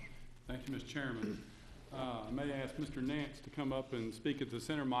 Welmers. Thank you, Mr. Chairman. I may ask Mr. Nance to come up and speak at the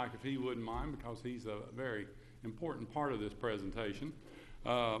center mic if he wouldn't mind, because he's a very important part of this presentation.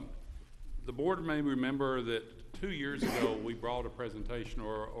 The board may remember that 2 years ago we brought a presentation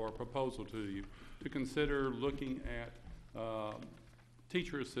or a proposal to you to consider looking at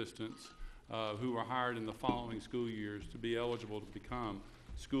teacher assistants who are hired in the following school years to be eligible to become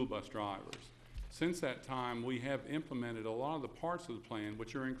school bus drivers. Since that time, we have implemented a lot of the parts of the plan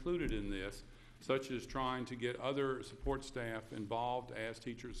which are included in this, such as trying to get other support staff involved as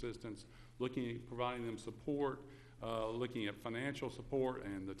teacher assistants, looking at providing them support, looking at financial support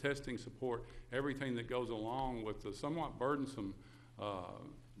and the testing support, everything that goes along with the somewhat burdensome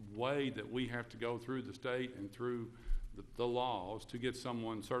way that we have to go through the state and through the laws to get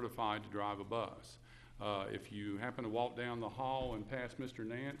someone certified to drive a bus. If you happen to walk down the hall and pass Mr.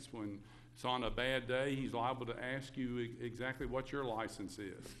 Nance when it's on a bad day, he's liable to ask you exactly what your license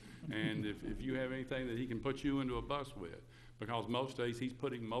is. And if you have anything that he can put you into a bus with, because most days he's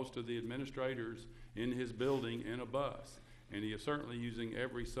putting most of the administrators in his building in a bus. And he is certainly using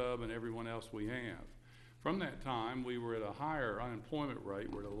every sub and everyone else we have. From that time, we were at a higher unemployment rate.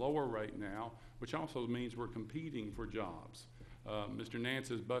 We're at a lower rate now, which also means we're competing for jobs. Mr.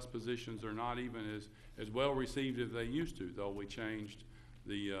 Nance's bus positions are not even as well received as they used to, though we changed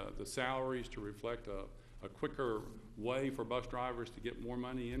the salaries to reflect a quicker way for bus drivers to get more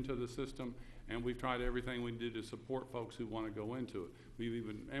money into the system, and we've tried everything we can do to support folks who want to go into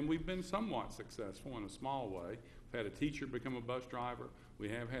it. We've been somewhat successful in a small way. We've had a teacher become a bus driver. We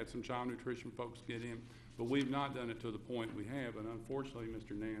have had some child nutrition folks get in, but we've not done it to the point we have, and unfortunately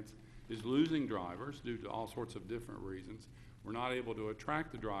Mr. Nance is losing drivers due to all sorts of different reasons. We're not able to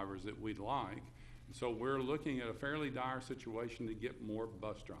attract the drivers that we'd like, and so we're looking at a fairly dire situation to get more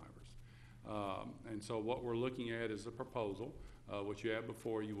bus drivers. And so what we're looking at is a proposal, which you have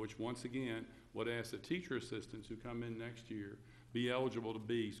before you, which once again would ask the teacher assistants who come in next year be eligible to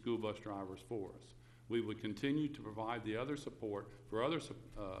be school bus drivers for us. We would continue to provide the other support for other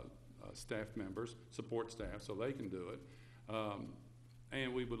staff members, support staff, so they can do it.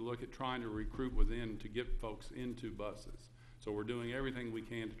 And we would look at trying to recruit within to get folks into buses. So we're doing everything we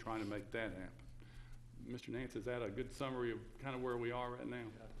can to try to make that happen. Mr. Nance, is that a good summary of kind of where we are right now?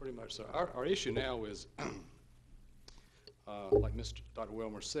 Yeah, pretty much so. Our issue now is, like Dr.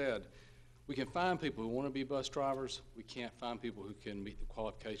 Wilmer said, we can find people who want to be bus drivers. We can't find people who can meet the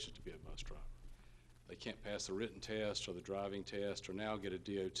qualifications to be a bus driver. They can't pass the written test or the driving test or now get a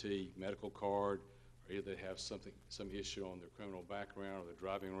DOT medical card, or either they have some issue on their criminal background or their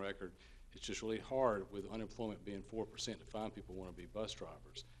driving record. It's just really hard with unemployment being 4% to find people who want to be bus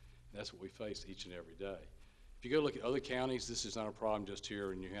drivers. And that's what we face each and every day. If you go look at other counties, this is not a problem just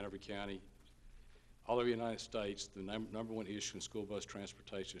here in New Hanover County. All over the United States, the number one issue in school bus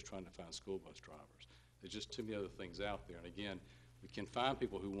transportation is trying to find school bus drivers. There's just too many other things out there. And again, we can find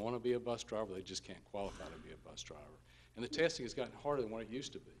people who want to be a bus driver, they just can't qualify to be a bus driver. And the testing has gotten harder than what it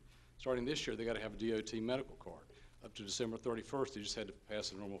used to be. Starting this year, they got to have a DOT medical card. Up to December 31st, they just had to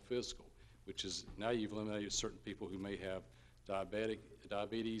pass a normal physical, which is now you've eliminated certain people who may have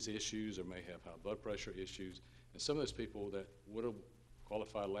diabetes issues or may have high blood pressure issues. And some of those people that would have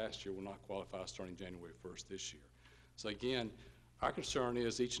qualified last year will not qualify starting January 1st this year. So again, our concern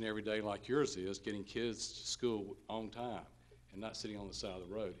is each and every day, like yours is, getting kids to school on time and not sitting on the side of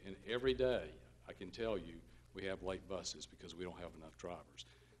the road. And every day, I can tell you, we have late buses because we don't have enough drivers.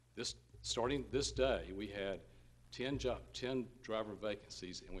 Starting this day, we had 10 driver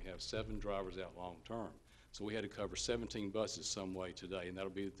vacancies, and we have 7 drivers out long term. So we had to cover 17 buses some way today, and that'll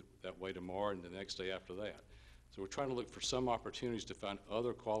be that way tomorrow and the next day after that. So we're trying to look for some opportunities to find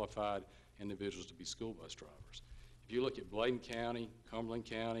other qualified individuals to be school bus drivers. If you look at Bladen County, Cumberland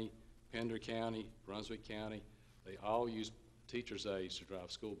County, Pender County, Brunswick County, they all use teachers' aides to drive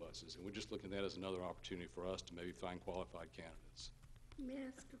school buses, and we're just looking at that as another opportunity for us to maybe find qualified candidates. May I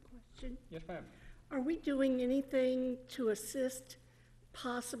ask a question? Yes, ma'am. Are we doing anything to assist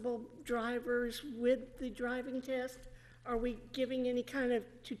possible drivers with the driving test? Are we giving any kind of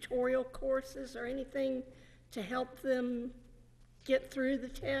tutorial courses or anything to help them get through the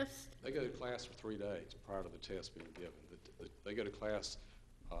test? They go to class for 3 days prior to the test being given. They go to class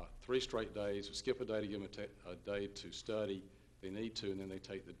 3 straight days, we skip a day to give them a day to study. They need to, and then they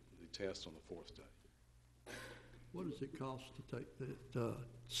take the test on the 4th day. What does it cost to take that,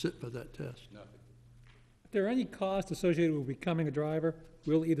 sit for that test? Nothing. If there are any costs associated with becoming a driver,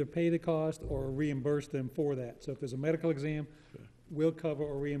 we'll either pay the cost or reimburse them for that. So if there's a medical exam, we'll cover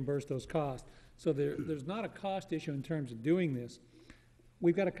or reimburse those costs. So there's not a cost issue in terms of doing this.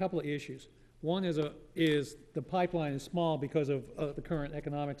 We've got a couple of issues. One is the pipeline is small because of the current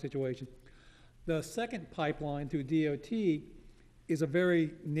economic situation. The second pipeline through DOT is a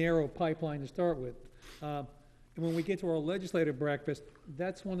very narrow pipeline to start with. And when we get to our legislative breakfast,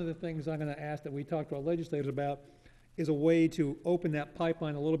 that's one of the things I'm going to ask that we talk to our legislators about, is a way to open that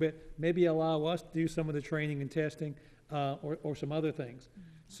pipeline a little bit, maybe allow us to do some of the training and testing or some other things.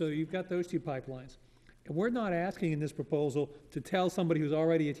 So you've got those two pipelines. And we're not asking in this proposal to tell somebody who's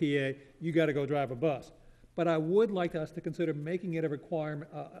already a TA, you got to go drive a bus. But I would like us to consider making it a requirement,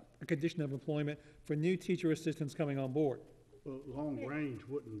 a condition of employment for new teacher assistants coming on board. Well, long range,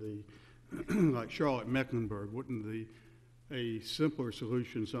 wouldn't the, like Charlotte-Mecklenburg, wouldn't a simpler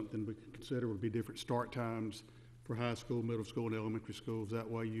solution, something we could consider, would be different start times for high school, middle school, and elementary schools? That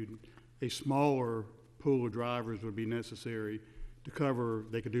way a smaller pool of drivers would be necessary to cover,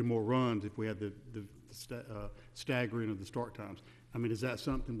 they could do more runs if we had the staggering of the start times. I mean, is that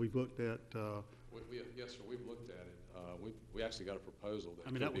something we've looked at? Yes, sir, we've looked at it. We actually got a proposal that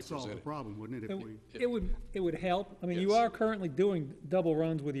I mean, could that be would solve the presented. problem, wouldn't it? It would help. I mean, Yes. you are currently doing double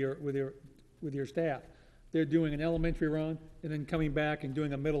runs with your staff. They're doing an elementary run and then coming back and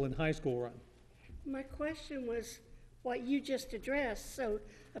doing a middle and high school run. My question was what you just addressed, so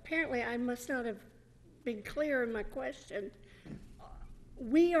apparently I must not have been clear in my question.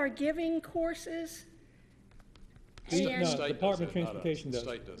 We are giving courses? No, and- the Department of Transportation does. The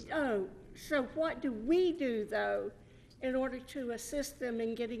state does that. Oh, so what do we do, though, in order to assist them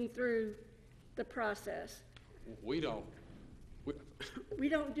in getting through the process? We don't. We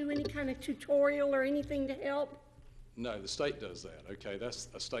don't do any kind of tutorial or anything to help? No, the state does that, okay? That's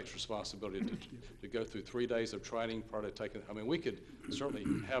a state's responsibility to go through 3 days of training prior to taking, I mean, we could certainly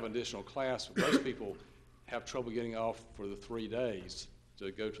have an additional class, but most people have trouble getting off for the 3 days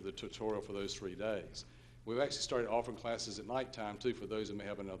to go to the tutorial for those 3 days. We've actually started offering classes at nighttime too for those who may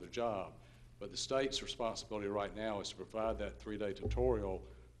have another job. But the state's responsibility right now is to provide that 3-day tutorial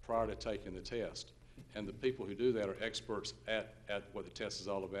prior to taking the test. And the people who do that are experts at what the test is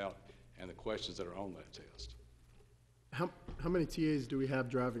all about and the questions that are on that test. How many TAs do we have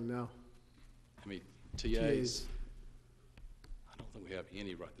driving now? I mean, TAs, I don't think we have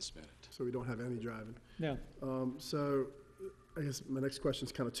any right this minute. So we don't have any driving? No. So I guess my next question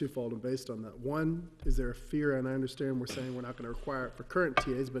is kind of twofold and based on that. One, is there a fear, and I understand we're saying we're not going to require it for current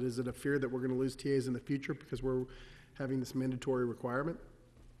TAs, but is it a fear that we're going to lose TAs in the future because we're having this mandatory requirement?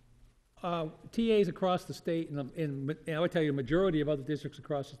 TAs across the state, and I would tell you, the majority of other districts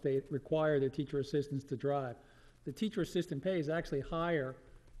across the state require their teacher assistants to drive. The teacher assistant pay is actually higher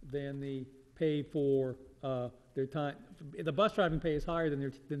than the pay for their time. The bus driving pay is higher than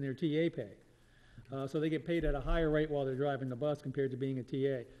their TA pay. So they get paid at a higher rate while they're driving the bus compared to being a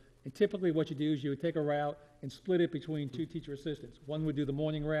TA. And typically what you do is you would take a route and split it between 2 teacher assistants. One would do the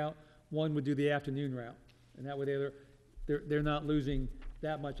morning route, one would do the afternoon route. And that way they're not losing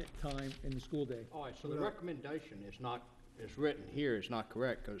that much time in the school day. All right, so the recommendation is written here is not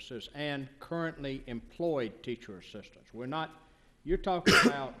correct, because it says, and currently employed teacher assistants. You're talking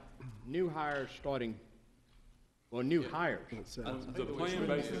about new hires starting, well, new hires. The plan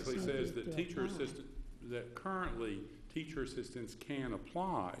basically says that that currently teacher assistants can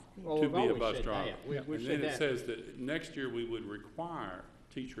apply to be a bus driver. And then it says that next year we would require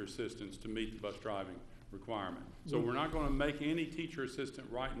teacher assistants to meet the bus driving requirement. So we're not going to make any teacher assistant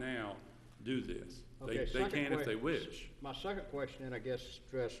right now do this. Okay, they can if they wish. My second question, and I guess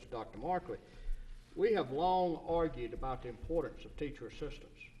addressed to Dr. Markley. We have long argued about the importance of teacher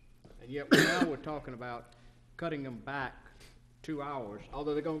assistants, and yet now we're talking about cutting them back 2 hours,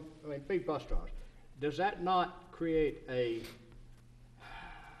 although they're going to be bus drivers. Does that not create a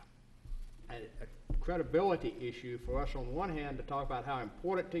credibility issue for us on one hand to talk about how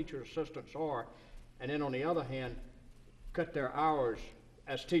important teacher assistants are, and then on the other hand, cut their hours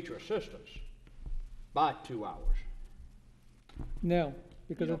as teacher assistants by 2 hours? No,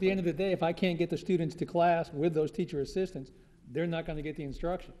 because at the end of the day, if I can't get the students to class with those teacher assistants, they're not gonna get the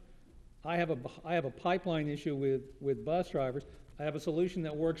instruction. I have a pipeline issue with bus drivers. I have a solution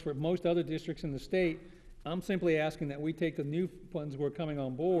that works for most other districts in the state. I'm simply asking that we take the new ones who are coming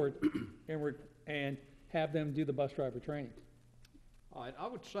on board and have them do the bus driver training. All right, I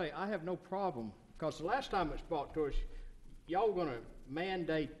would say I have no problem, because the last time it was brought to us, y'all were gonna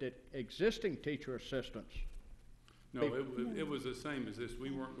mandate that existing teacher assistants. No, it was the same as this. We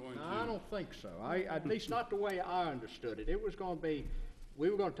weren't going to. I don't think so. At least not the way I understood it. It was gonna be, we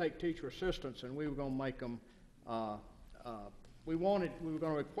were gonna take teacher assistants and we were gonna make them, we were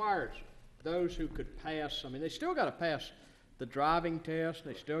gonna require those who could pass, I mean, they still gotta pass the driving test,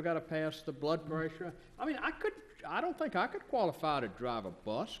 they still gotta pass the blood pressure. I mean, I don't think I could qualify to drive a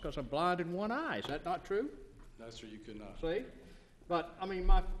bus because I'm blind in one eye. Is that not true? No, sir, you could not. See? But, I mean,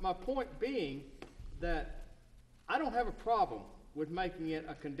 my point being that I don't have a problem with making it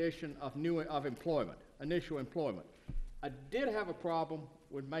a condition of employment, initial employment. I did have a problem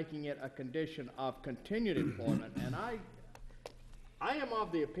with making it a condition of continued employment, and I am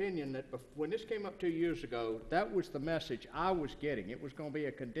of the opinion that when this came up 2 years ago, that was the message I was getting. It was going to be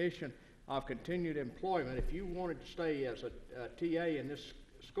a condition of continued employment. If you wanted to stay as a TA in this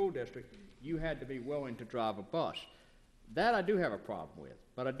school district, you had to be willing to drive a bus. That I do have a problem with,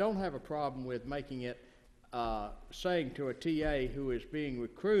 but I don't have a problem with making it, saying to a TA who is being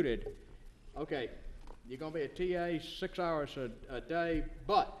recruited, okay, you're going to be a TA 6 hours a day,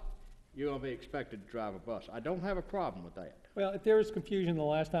 but you're going to be expected to drive a bus. I don't have a problem with that. Well, if there was confusion the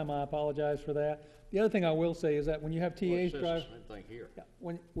last time, I apologize for that. The other thing I will say is that when you have TAs drive,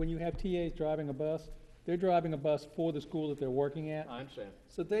 when you have TAs driving a bus, they're driving a bus for the school that they're working at. I understand.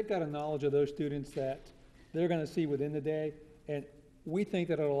 So they've got a knowledge of those students that they're going to see within the day, and we think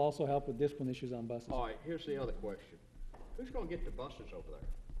that it'll also help with discipline issues on buses. All right, here's the other question. Who's going to get the buses over there?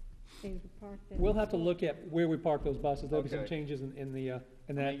 We'll have to look at where we park those buses. There'll be some Okay. changes in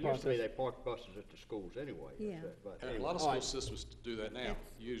that Used to process. be they park buses at the schools anyway. Yeah. But And anyway, a lot of all school right. systems do that now.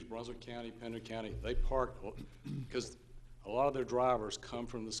 You use Brunswick County, Pender County, they park, because a lot of their drivers come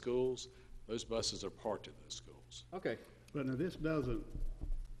from the schools, those buses are parked at those schools. Okay. But now this doesn't,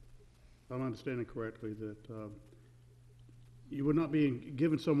 if I'm understanding correctly, that you would not be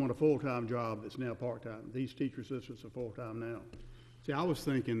giving someone a full-time job that's now part-time. These teacher assistants are full-time now. See, I was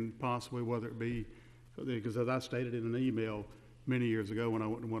thinking possibly whether it be, because as I stated in an email many years ago when I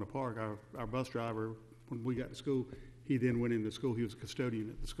went to Winter Park, our bus driver, when we got to school, he then went into school, he was a custodian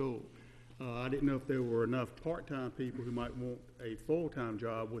at the school. I didn't know if there were enough part-time people who might want a full-time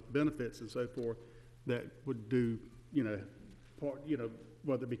job with benefits and so forth that would do,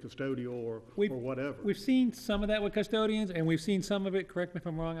 whether it be custodial or whatever. We've seen some of that with custodians, and we've seen some of it, correct me if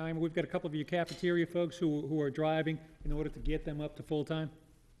I'm wrong, we've got a couple of you cafeteria folks who are driving in order to get them up to full-time.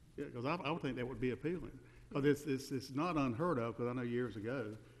 Yeah, because I would think that would be appealing. But it's not unheard of, because I know years ago,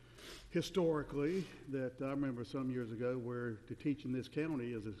 historically, that I remember some years ago where to teach in this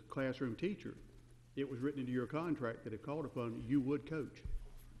county as a classroom teacher, it was written into your contract that if called upon, you would coach.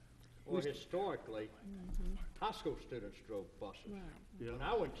 Well, historically, high school students drove buses. Yeah. When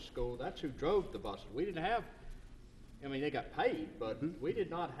I went to school, that's who drove the buses. We didn't have, they got paid, but we did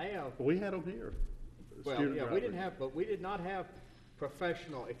not have. We had them here. Well, Student yeah, we drivers. didn't have, but we did not have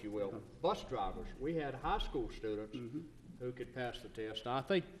professional, if you will, bus drivers. We had high school students who could pass the test. I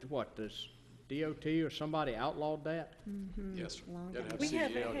think, this DOT or somebody outlawed that? Yes, sir. You gotta have We CDL,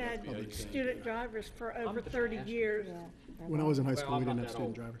 haven't you have had to be 18. student drivers for over just 30 asking. years. When I was in high Well, school, I'm we not didn't have that student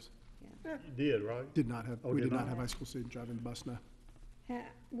old. drivers. You did, right? Did not have, Oh, we did did not not? have high school student driving the bus, no.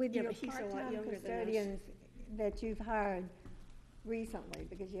 With Yeah, your but he's a lot part-time younger than us. custodians that you've hired recently,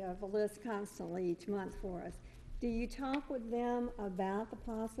 because you have a list constantly each month for us, do you talk with them about the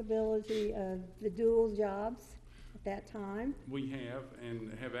possibility of the dual jobs at that time? We have,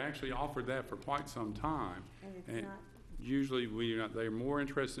 and have actually offered that for quite some time. And it's not- Usually, they're more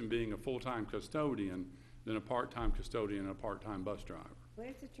interested in being a full-time custodian than a part-time custodian and a part-time bus driver. Well,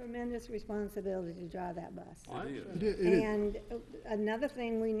 it's a tremendous responsibility to drive that bus. It is. And another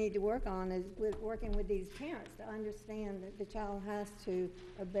thing we need to work on is with working with these parents to understand that the child has to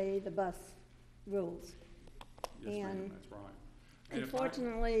obey the bus rules. Yes, ma'am, And that's right. And if I-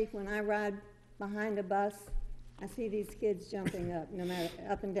 unfortunately, when I ride behind a bus, I see these kids jumping up, no matter,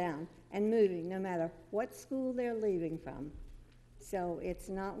 up and down, and moving, no matter what school they're leaving from. So it's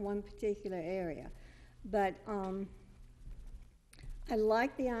not one particular area. But I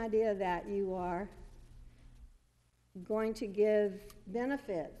like the idea that you are going to give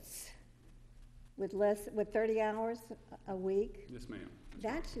benefits with 30 hours a week. Yes, ma'am.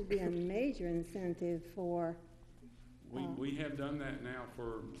 That should be a major incentive for We have done that now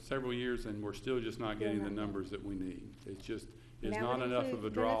for several years, and we're still just not getting the numbers that we need. It's just, it's Now, not enough of a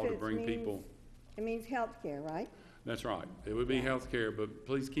draw to benefits bring means- people. It means healthcare, right? That's right. It would be healthcare, but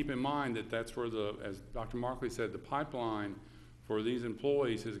please keep in mind that that's where as Dr. Markley said, the pipeline for these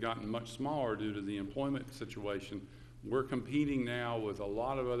employees has gotten much smaller due to the employment situation. We're competing now with a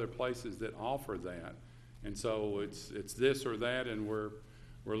lot of other places that offer that. And so it's this or that, and we're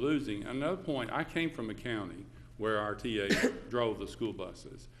losing. Another point, I came from a county where our TAs drove the school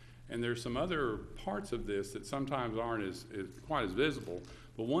buses. And there's some other parts of this that sometimes aren't as quite as visible.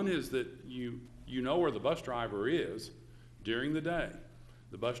 But one is that you know where the bus driver is during the day.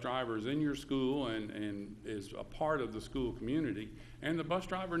 The bus driver is in your school and is a part of the school community. And the bus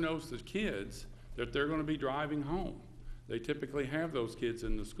driver knows the kids that they're going to be driving home. They typically have those kids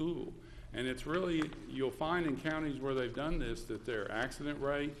in the school. And it's really, you'll find in counties where they've done this that their accident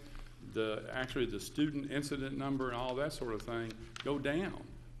rate, actually the student incident number and all that sort of thing go down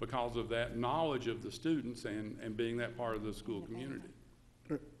because of that knowledge of the students and being that part of the school community.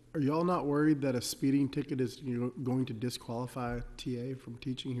 Are y'all not worried that a speeding ticket is going to disqualify a TA from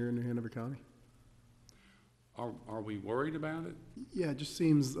teaching here in New Hanover County? Are we worried about it? Yeah, it just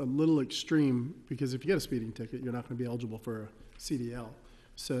seems a little extreme because if you get a speeding ticket, you're not going to be eligible for a CDL.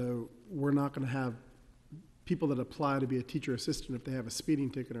 So we're not going to have people that apply to be a teacher assistant if they have a speeding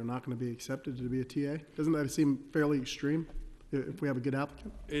ticket are not going to be accepted to be a TA. Doesn't that seem fairly extreme if we have a good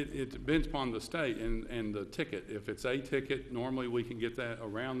applicant? It depends upon the state and the ticket. If it's a ticket, normally we can get that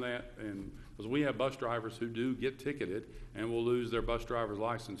around that, and because we have bus drivers who do get ticketed and will lose their bus driver's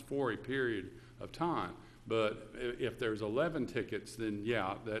license for a period of time. But if there's 11 tickets, then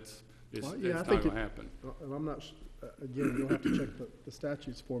yeah, it's not going to happen. And I'm not, again, you'll have to check the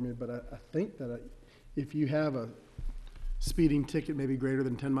statutes for me, but I think that if you have a speeding ticket maybe greater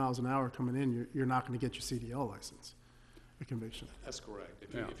than 10 miles an hour coming in, you're not going to get your CDL license, a conviction. That's correct.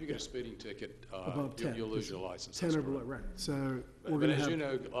 If you get a speeding ticket, above 10, you'll lose your license. 10 or below, right. So we're But going to as have. you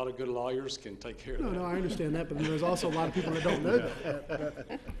know, a lot of good lawyers can take care of that. No, I understand that, but then there's also a lot of people that don't know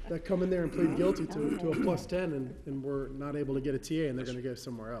that come in there and plead guilty to a plus 10 and we're not able to get a TA and they're going to go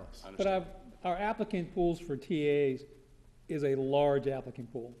somewhere else. But our applicant pools for TAs is a large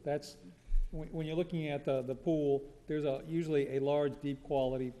applicant pool. That's, when you're looking at the pool, there's usually a large, deep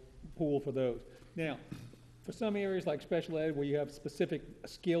quality pool for those. Now, for some areas like special ed where you have specific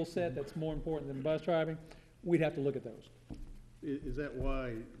skill set that's more important than bus driving, we'd have to look at those. Is that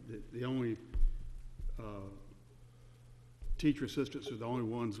why the only teacher assistants are the only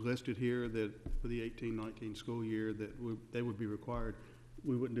ones listed here that for the 18-19 school year that they would be required?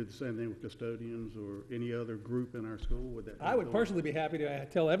 We wouldn't do the same thing with custodians or any other group in our school? Would that? I would personally be happy to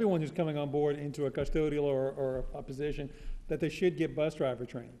tell everyone who's coming on board into a custodial or a position that they should get bus driver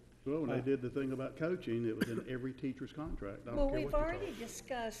training. Well, when they did the thing about coaching, it was in every teacher's contract. I don't Well, care we've what you already call it.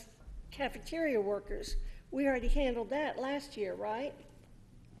 discussed cafeteria workers. We already handled that last year, right?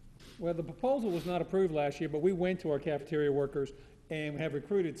 Well, the proposal was not approved last year, but we went to our cafeteria workers and have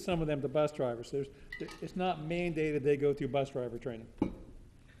recruited some of them to bus drivers. It's not mandated they go through bus driver training.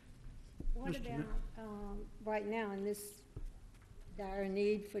 What about, right now in this dire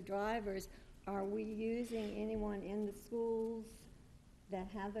need for drivers, are we using anyone in the schools that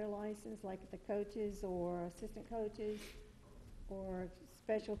have their license, like the coaches or assistant coaches or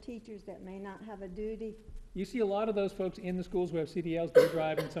special teachers that may not have a duty? You see a lot of those folks in the schools who have CDLs, they're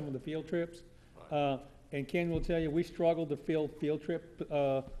driving some of the field trips. And Ken will tell you, we struggled to fill field trip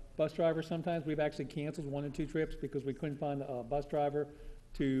bus drivers sometimes. We've actually canceled 1 or 2 trips because we couldn't find a bus driver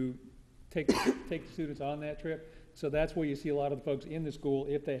to take the students on that trip. So that's where you see a lot of the folks in the school,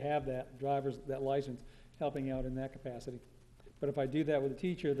 if they have that that license, helping out in that capacity. But if I do that with a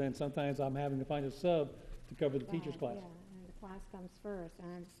teacher, then sometimes I'm having to find a sub to cover the teacher's class. Yeah, and the class comes first,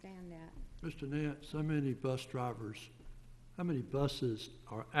 I understand that. Mr. Nance, how many bus drivers, how many buses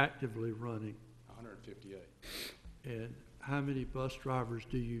are actively running? 158. And how many bus drivers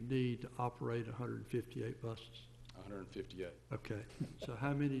do you need to operate 158 buses? 158. Okay, so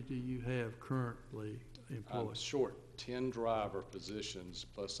how many do you have currently employed? I'm short 10 driver positions,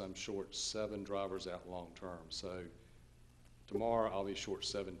 plus I'm short 7 drivers out long-term. So tomorrow I'll be short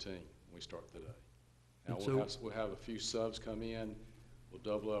 17 when we start the day. Now we'll have a few subs come in, we'll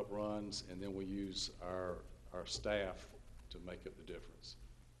double up runs, and then we'll use our staff to make up the difference.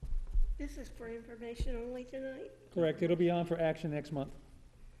 This is for information only tonight? Correct. It'll be on for action next month.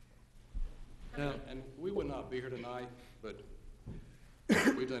 And we would not be here tonight, but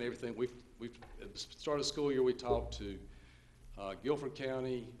we've done everything. We've at the start of the school year, we talked to Guilford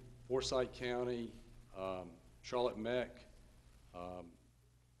County, Forsyth County, Charlotte Meck,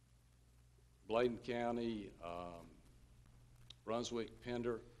 Bladen County, Brunswick,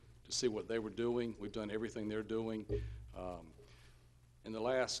 Pender, to see what they were doing. We've done everything they're doing. In the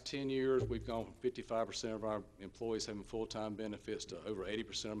last 10 years, we've gone from 55% of our employees having full-time benefits to over 80%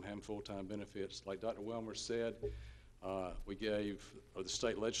 of them having full-time benefits. Like Dr. Wilmer said, the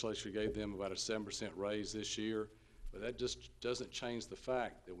state legislature gave them about a 7% raise this year, but that just doesn't change the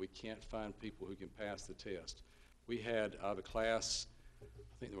fact that we can't find people who can pass the test. We had out of a class, I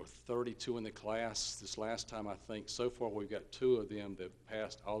think there were 32 in the class this last time, I think. So far, we've got 2 of them that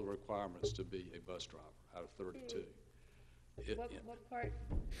passed all the requirements to be a bus driver out of 32.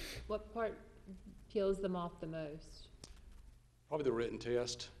 What part kills them off the most? Probably the written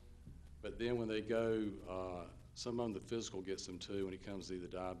test, but then when they go, some of them, the physical gets them too when it comes to either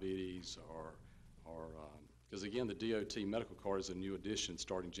diabetes or because again, the DOT medical card is a new addition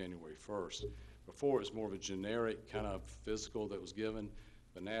starting January 1st. Before, it was more of a generic kind of physical that was given,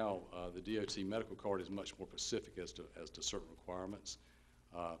 but now the DOT medical card is much more specific as to certain requirements.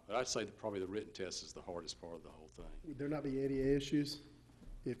 But I'd say that probably the written test is the hardest part of the whole thing. Would there not be ADA issues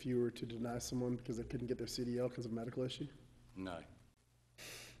if you were to deny someone because they couldn't get their CDL because of a medical issue? No.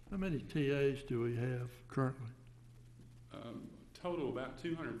 How many TAs do we have currently? Total about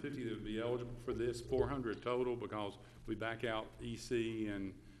 250 that would be eligible for this, 400 total, because we back out EC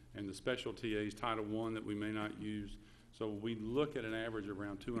and the special TAs, Title I, that we may not use. So we look at an average of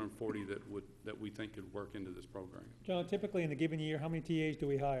around 240 that we think could work into this program. John, typically in a given year, how many TAs do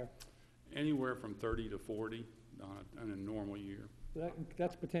we hire? Anywhere from 30 to 40 in a normal year.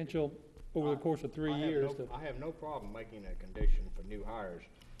 That's potential over the course of 3 years. I have no problem making a condition for new hires.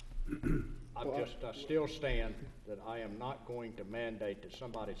 I still stand that I am not going to mandate that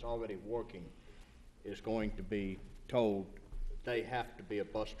somebody that's already working is going to be told they have to be a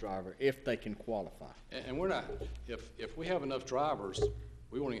bus driver if they can qualify. And we're not, if we have enough drivers,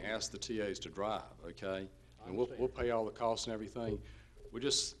 we won't even ask the TAs to drive, okay? And we'll pay all the costs and everything. We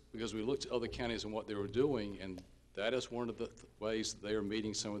just, because we looked at other counties and what they were doing, and that is one of the ways that they are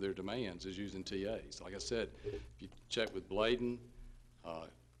meeting some of their demands is using TAs. Like I said, if you check with Bladen,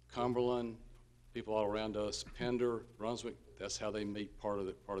 Cumberland, people all around us, Pender, Brunswick, that's how they meet part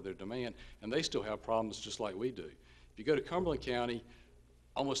of their demand. And they still have problems just like we do. If you go to Cumberland County,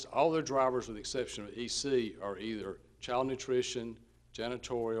 almost all their drivers, with the exception of EC, are either child nutrition,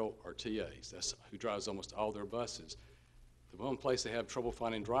 janitorial, or TAs. That's who drives almost all their buses. The one place they have trouble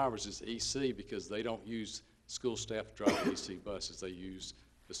finding drivers is EC because they don't use school staff to drive the EC buses. They use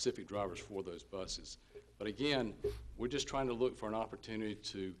specific drivers for those buses. But again, we're just trying to look for an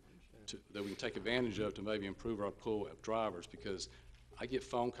opportunity that we can take advantage of to maybe improve our pool of drivers, because I get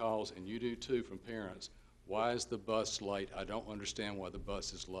phone calls, and you do too, from parents. Why is the bus late? I don't understand why the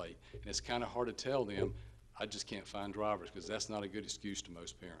bus is late. And it's kind of hard to tell them, I just can't find drivers, because that's not a good excuse to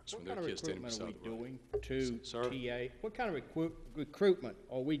most parents when their kids standing beside the road. What kind of recruitment are we doing to TA? What kind of recruitment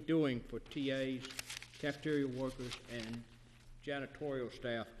are we doing for TAs, cafeteria workers, and janitorial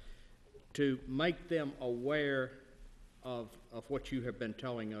staff to make them aware of what you have been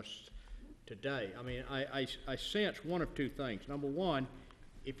telling us today? I mean, I sense one of two things. Number one,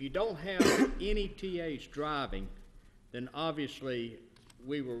 if you don't have any TAs driving, then obviously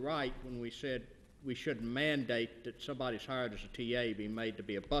we were right when we said we shouldn't mandate that somebody's hired as a TA be made to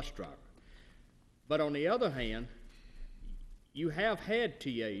be a bus driver. But on the other hand, you have had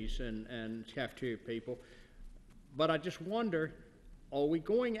TAs and cafeteria people, but I just wonder, are we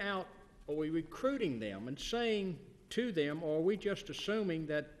going out, are we recruiting them and saying to them, or are we just assuming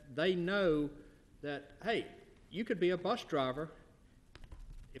that they know that, hey, you could be a bus driver?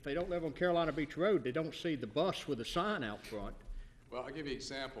 If they don't live on Carolina Beach Road, they don't see the bus with a sign out front. Well, I'll give you an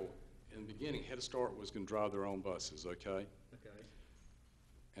example. In the beginning, Head Start was going to drive their own buses, okay? Okay.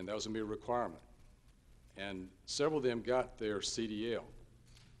 And that was going to be a requirement. And several of them got their CDL.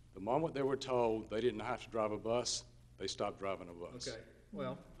 The moment they were told they didn't have to drive a bus, they stopped driving a bus. Okay.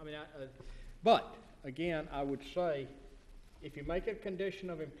 Well, I mean, but again, I would say if you make it a condition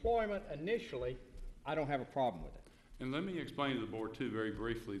of employment initially, I don't have a problem with it. And let me explain to the board too, very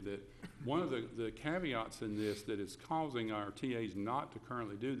briefly, that one of the caveats in this that is causing our TAs not to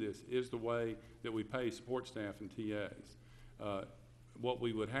currently do this is the way that we pay support staff and TAs. What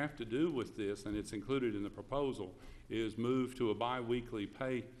we would have to do with this, and it's included in the proposal, is move to a bi-weekly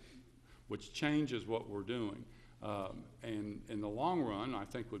pay, which changes what we're doing. And in the long run, I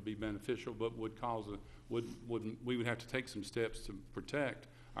think would be beneficial, but would cause we would have to take some steps to protect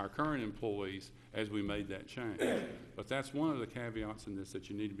our current employees as we made that change. But that's one of the caveats in this that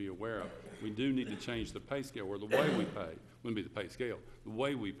you need to be aware of. We do need to change the pay scale, or the way we pay, wouldn't be the pay scale, the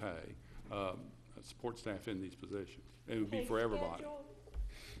way we pay support staff in these positions. It would be for everybody.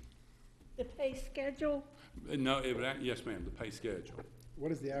 The pay schedule? No, it would, yes, ma'am, the pay schedule.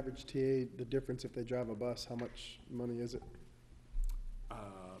 What is the average TA, the difference if they drive a bus? How much money is it?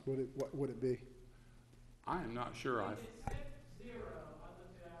 What would it be? I am not sure. If it's set zero, I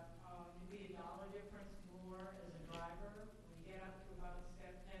looked it up, it'd be $1 difference more as a driver. When you get up to about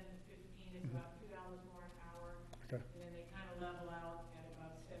step 10 to 15, it's about $2 more an hour. Okay. And then they kind of level out at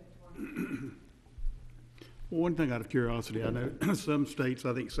about step 20. Well, one thing out of curiosity, I know some states,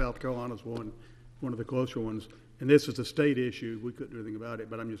 I think South Carolina's one of the closer ones, and this is a state issue, we couldn't do anything about it,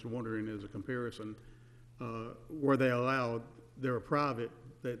 but I'm just wondering as a comparison, where they allowed, they're a private,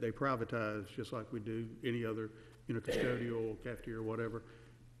 they privatize just like we do any other, custodial, cafeteria, or whatever.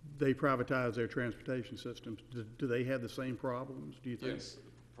 They privatize their transportation systems. Do they have the same problems, do you think? Yes,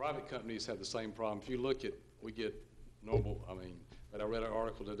 private companies have the same problem. If you look at, we get but I read an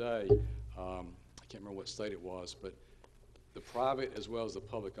article today, I can't remember what state it was, but the private as well as the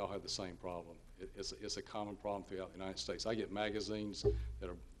public all have the same problem. It's a common problem throughout the United States. I get magazines that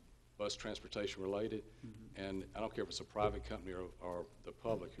are bus transportation related, and I don't care if it's a private company or the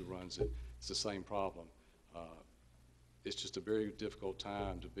public who runs it, it's the same problem. It's just a very difficult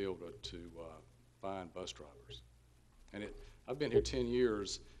time to be able to find bus drivers. And I've been here 10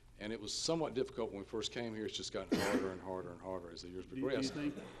 years, and it was somewhat difficult when we first came here. It's just gotten harder and harder and harder as the years progress.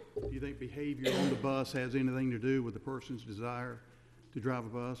 Do you think behavior on the bus has anything to do with the person's desire to drive a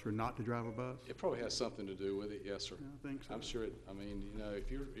bus or not to drive a bus? It probably has something to do with it, yes, sir. I think so. I'm sure if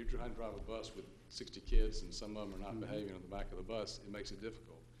you're trying to drive a bus with 60 kids and some of them are not behaving on the back of the bus, it makes it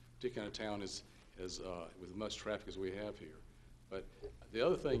difficult, particularly in a town as with as much traffic as we have here. But the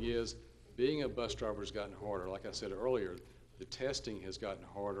other thing is, being a bus driver has gotten harder. Like I said earlier, the testing has gotten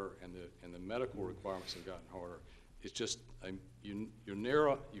harder and the medical requirements have gotten harder. It's just, you've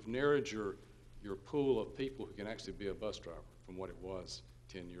narrowed your pool of people who can actually be a bus driver from what it was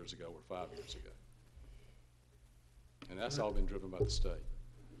 10 years ago or 5 years ago. And that's all been driven by the state.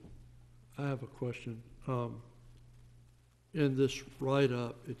 I have a question. In this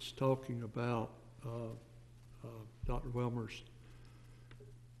write-up, it's talking about Dr. Welmer's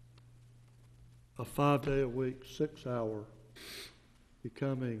a 5-day-a-week, 6-hour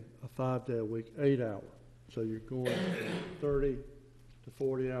becoming a 5-day-a-week, 8-hour. So you're going from 30 to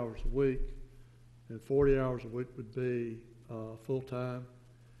 40 hours a week, and 40 hours a week would be full-time,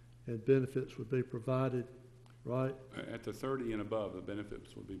 and benefits would be provided, right? At the 30 and above, the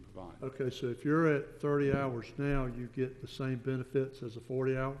benefits will be provided. Okay, so if you're at 30 hours now, you get the same benefits as a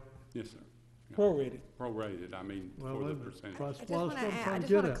 40-hour? Yes, sir. Prorated. Prorated, I mean, Well, for wait the a minute. percentage. That's I just what want to I'm add, trying I to just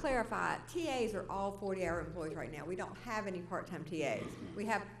get want to at. clarify, TAs are all 40-hour employees right now. We don't have any part-time TAs. We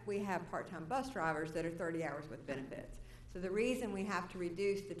have part-time bus drivers that are 30 hours with benefits. So the reason we have to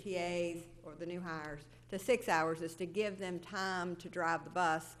reduce the TAs or the new hires to 6 hours is to give them time to drive the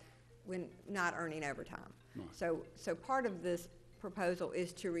bus when not earning overtime. Right. So part of this proposal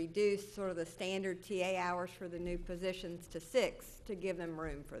is to reduce sort of the standard TA hours for the new positions to 6 to give them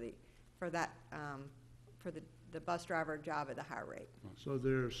room for the bus driver job at the higher rate. So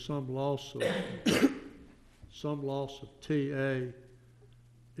there's some loss of TA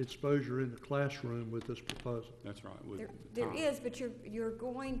exposure in the classroom with this proposal. That's right. With There time. is, but you're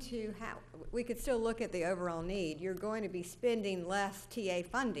going to have, we could still look at the overall need. You're going to be spending less TA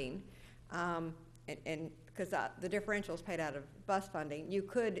funding, and because the differential is paid out of bus funding. You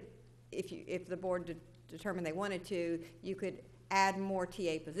could, if the board determined they wanted to, you could add more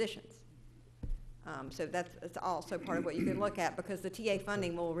TA positions. So that's also part of what you can look at, because the TA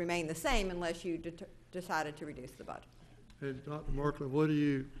funding will remain the same unless you decided to reduce the budget. And Dr. Markley, what are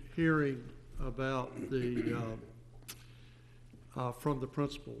you hearing about from the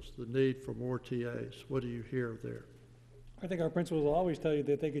principals, the need for more TAs? What do you hear there? I think our principals will always tell you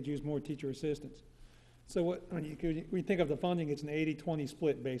that they could use more teacher assistants. So when you think of the funding, it's an 80-20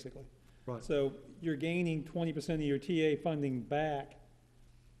 split, basically. Right. So you're gaining 20% of your TA funding back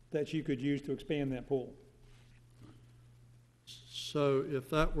that you could use to expand that pool. So if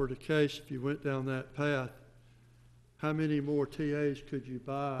that were the case, if you went down that path, how many more TAs could you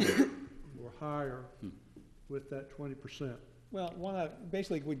buy or hire with that 20%? Well,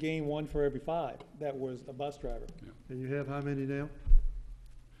 basically we gain 1 for every 5. That was a bus driver. Yeah. And you have how many now?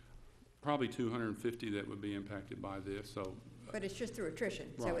 Probably 250 that would be impacted by this, so. But it's just through attrition,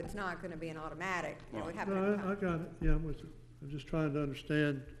 so Right. it's not going to be an automatic. It would happen No, every time. I got it. Yeah, I'm with you. I'm just trying to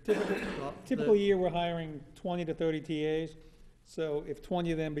understand. Typical year, we're hiring 20 to 30 TAs. So if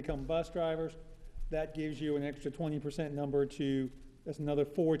 20 of them become bus drivers, that gives you an extra 20% number that's another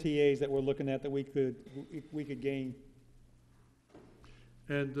 4 TAs that we're looking at that we could gain.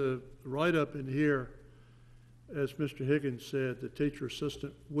 And the write-up in here, as Mr. Higgins said, the teacher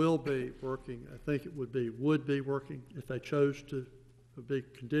assistant will be working. I think it would be working if they chose to. It would be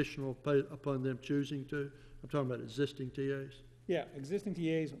conditional upon them choosing to. I'm talking about existing TAs. Yeah, existing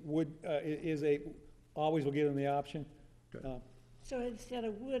TAs always will give them the option. So instead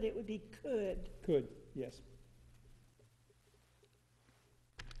of would, it would be could. Could, yes.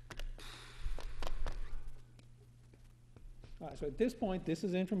 All right, so at this point, this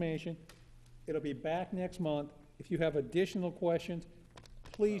is information. It'll be back next month. If you have additional questions,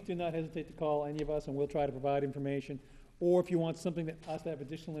 please do not hesitate to call any of us, and we'll try to provide information. Or if you want something that us to have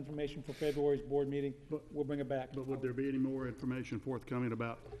additional information for February's board meeting, we'll bring it back. But would there be any more information forthcoming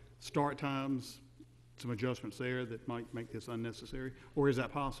about start times, some adjustments there that might make this unnecessary? Or is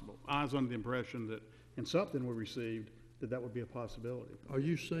that possible? I was under the impression that in something we received, that would be a possibility. Are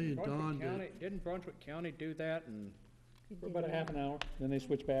you saying, Don, Didn't Brunswick County do that? And for about a half an hour, then they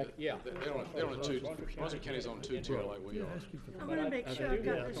switch back. yeah, They're on a two, Brunswick County's on two-tier like we are. I want to make sure I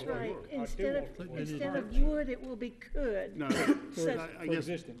got this right. Instead of would, it will be could. No, So- I guess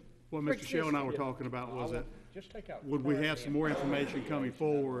what Mr. Shell and I were talking about was that just take out. would we have some more information coming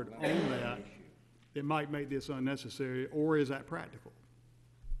forward on that might make this unnecessary, or is that practical?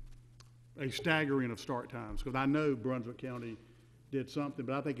 A staggering of start times, because I know Brunswick County did something,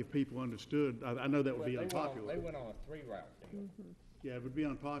 but I think if people understood, I know that would be unpopular. They went on a 3-route deal. Yeah, it would be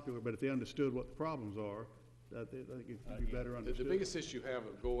unpopular, but if they understood what the problems are, I think it would be better understood. The biggest issue you have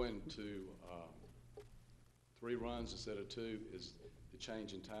of going to 3 runs instead of 2 is the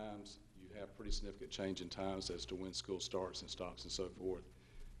change in times. You have pretty significant change in times as to when school starts and stops and so forth.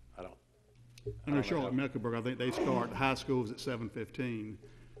 I know Charlotte Mecklenburg, I think they start high schools at 7:15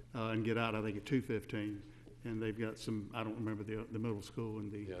 and get out, I think, at 2:15. And they've got some, I don't remember the middle school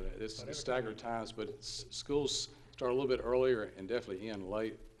and the. Yeah, it's staggered times, but schools start a little bit earlier and definitely end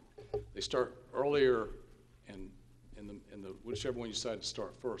late. They start earlier in the whichever one you decide to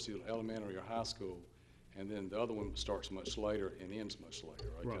start first, either elementary or high school, and then the other one starts much later and ends much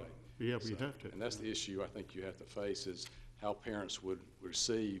later, okay? Right. Yeah, but you have to. And that's the issue I think you have to face is how parents would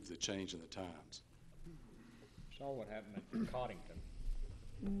receive the change in the times. Saw what happened at Coddington.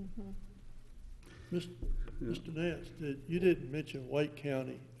 Mr. Nance, you didn't mention Wake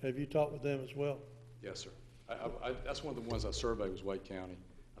County. Have you talked with them as well? Yes, sir. That's one of the ones I surveyed was Wake County.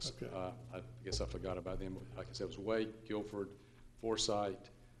 I guess I forgot about them. Like I said, it was Wake, Guilford, Forsyth,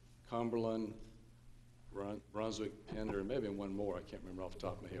 Cumberland, Brunswick, Pender, and maybe one more. I can't remember off the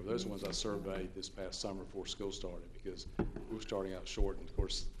top of my head. But those are the ones I surveyed this past summer before school started because we were starting out short. And, of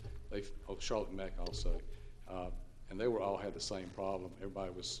course, Charlotte Meck also. And they all had the same problem.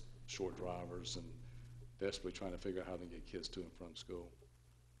 Everybody was short drivers and desperately trying to figure out how to get kids to and from school.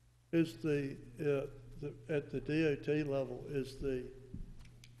 Is at the DOT level, is the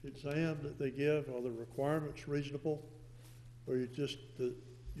exam that they give, are the requirements reasonable? Or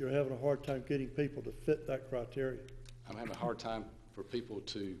you're having a hard time getting people to fit that criteria? I'm having a hard time for people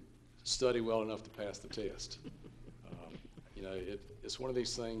to study well enough to pass the test. It's one of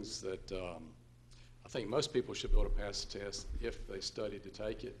these things that I think most people should be able to pass the test if they study to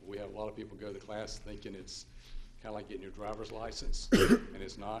take it. We have a lot of people go to the class thinking it's kind of like getting your driver's license, and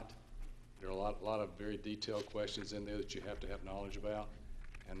it's not. There are a lot of very detailed questions in there that you have to have knowledge about,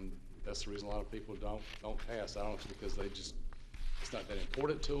 and that's the reason a lot of people don't pass. I don't know if it's because it's not that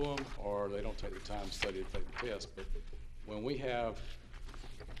important to them, or they don't take the time to study to take the test. But when we have,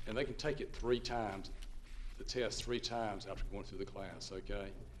 and they can take it 3 times, the test 3 times after going through the class,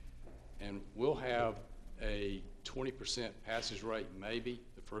 okay? And we'll have a 20% passage rate maybe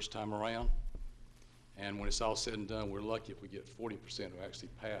the first time around. And when it's all said and done, we're lucky if we get 40% who actually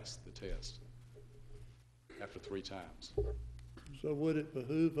pass the test after 3 times. So would it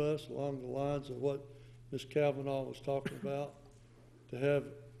behoove us, along the lines of what Ms. Kavanaugh was talking about, to have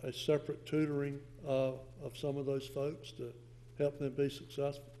a separate tutoring of some of those folks to help them be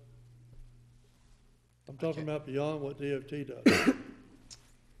successful? I'm talking about beyond what DOT does.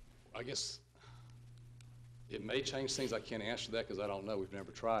 I guess it may change things. I can't answer that because I don't know. We've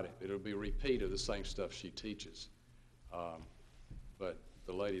never tried it. It'll be a repeat of the same stuff she teaches. But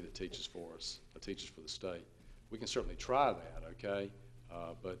the lady that teaches for us, teaches for the state, we can certainly try that, okay?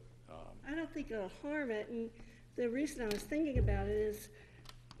 I don't think it'll harm it, and the reason I was thinking about it is,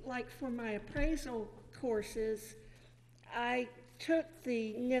 like for my appraisal courses, I took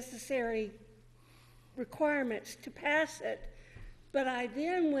the necessary requirements to pass it, but I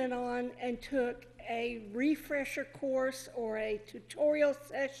then went on and took a refresher course or a tutorial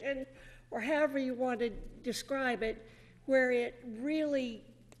session, or however you want to describe it, where it really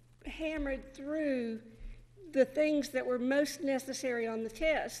hammered through the things that were most necessary on the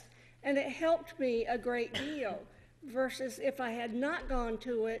test. And it helped me a great deal versus if I had not gone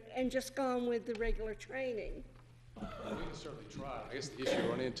to it and just gone with the regular training. We can certainly try. I guess the issue we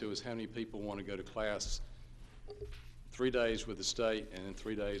run into is how many people want to go to class 3 days with the state and then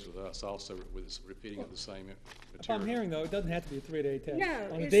 3 days with us also with this repeating of the same material. If I'm hearing though, it doesn't have to be a 3-day test. No, On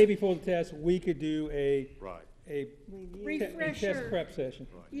the it's- day before the test, we could do a Refresher. test prep session.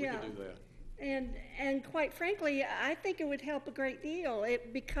 Yeah. We could do that. And quite frankly, I think it would help a great deal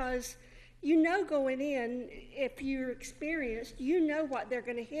because you know going in, if you're experienced, you know what they're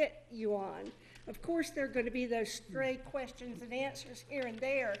going to hit you on. Of course, there are going to be those stray questions and answers here and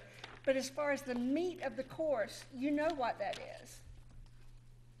there, but as far as the meat of the course, you know what that is.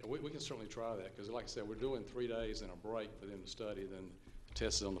 Yeah, we can certainly try that because, like I said, we're doing 3 days and a break for them to study. Then the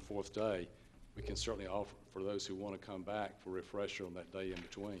test is on the 4th day. We can certainly offer for those who want to come back for refresher on that day in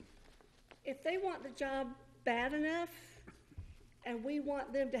between. If they want the job bad enough, and we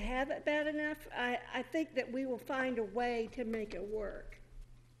want them to have it bad enough, I think that we will find a way to make it work.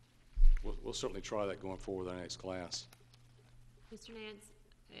 We'll certainly try that going forward with our next class. Mr. Nance,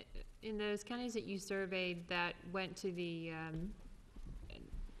 in those counties that you surveyed that went to the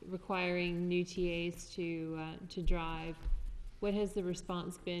requiring new TAs to drive, what has the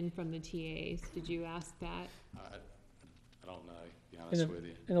response been from the TAs? Did you ask that? I don't know, to be honest with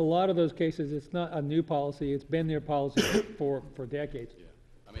you. In a lot of those cases, it's not a new policy, it's been their policy for decades. Yeah,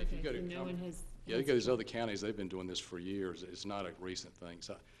 I mean, if you go to no one has. yeah, you go to these other counties, they've been doing this for years. It's not a recent thing.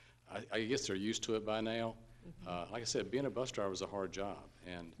 So I guess they're used to it by now. Like I said, being a bus driver is a hard job.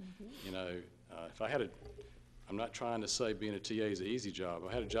 And, you know, if I had I'm not trying to say being a TA is an easy job.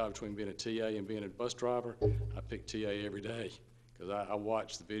 I had a job between being a TA and being a bus driver. I pick TA every day because I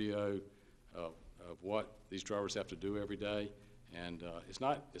watch the video of what these drivers have to do every day. And it's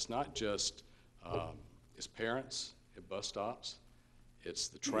not just it's parents at bus stops. It's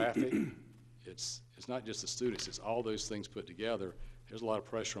the traffic. It's not just the students. It's all those things put together. There's a lot of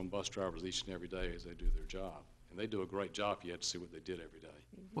pressure on bus drivers each and every day as they do their job. And they do a great job if you have to see what they did every day.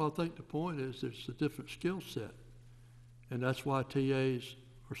 Well, I think the point is there's a different skill set. And that's why TAs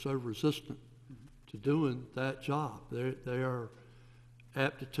are so resistant to doing that job. They are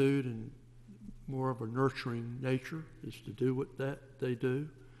aptitude and more of a nurturing nature is to do what they do.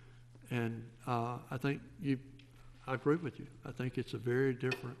 And I think I agree with you. I think it's a very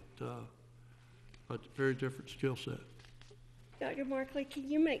different skill set. Dr. Markley, can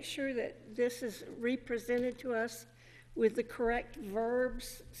you make sure that this is represented to us with the correct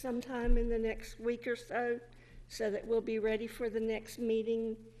verbs sometime in the next week or so that we'll be ready for the next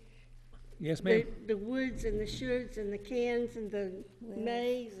meeting? Yes, ma'am. The woulds and the shoulds and the cans and the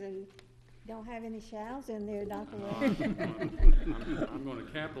mays and... Don't have any shalls in there, Dr. I'm going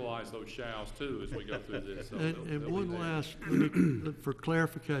to capitalize those shalls too as we go through this. So And one last, for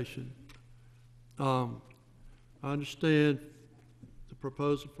clarification, I understand the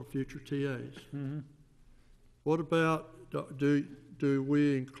proposal for future TAs. What about, do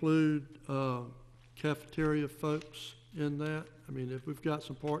we include cafeteria folks in that? I mean, if we've got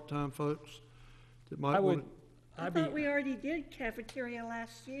some part-time folks that might want to... I thought we already did cafeteria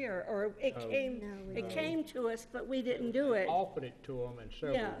last year, or it came to us, but we didn't do it. Offered it to them and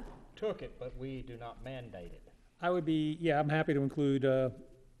several Yeah. took it, but we do not mandate it. I'm happy to include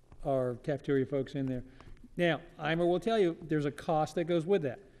our cafeteria folks in there. Now, Eimer will tell you, there's a cost that goes with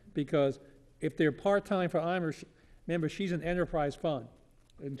that, because if they're part-time for Eimer, remember, she's an enterprise fund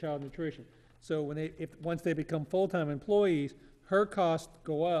in child nutrition. So once they become full-time employees, her costs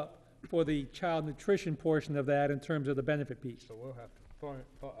go up for the child nutrition portion of that in terms of the benefit piece. So we'll have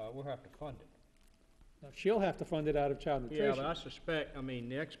to fund it. Now, she'll have to fund it out of child nutrition. Yeah, but I suspect,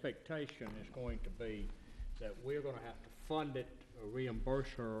 the expectation is going to be that we're gonna have to fund it or reimburse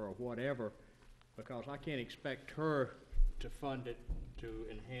her or whatever, because I can't expect her to fund it to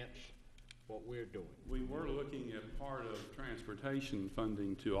enhance what we're doing. We were looking at part of transportation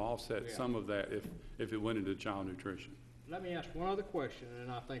funding to offset Yeah. some of that if it went into child nutrition. Let me ask one other question, and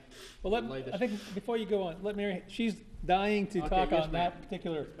I think Well, I think before you go on, let Mary, she's dying to talk yes, on ma'am. that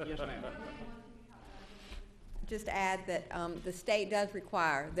particular. Yes, ma'am. Just add that the state does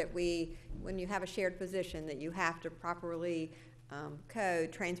require that when you have a shared position, that you have to properly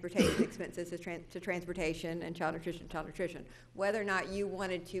code transportation expenses to transportation and child nutrition. Whether or not you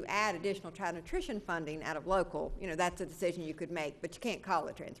wanted to add additional child nutrition funding out of local, that's a decision you could make, but you can't call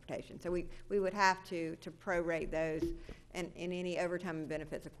it transportation. So we would have to prorate those and any overtime and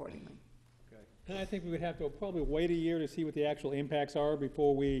benefits accordingly. Okay. And I think we would have to probably wait a year to see what the actual impacts are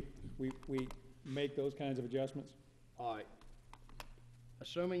before we make those kinds of adjustments. All right.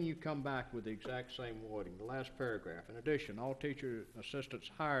 assuming you come back with the exact same wording, the last paragraph, in addition, all teacher assistants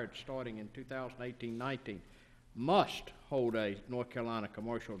hired starting in 2018-19 must hold a North Carolina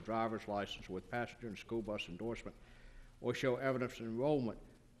commercial driver's license with passenger and school bus endorsement or show evidence of enrollment.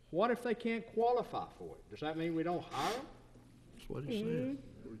 What if they can't qualify for it? Does that mean we don't hire them? That's what he said.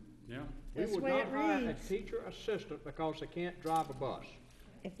 Yeah. We That's would the way not it hire a reads. teacher assistant because they can't drive a bus.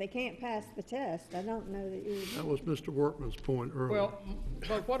 If they can't pass the test, I don't know that you That would. was Mr. Workman's point earlier. Well,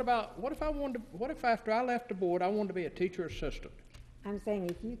 but what if after I left the board, I wanted to be a teacher assistant? I'm saying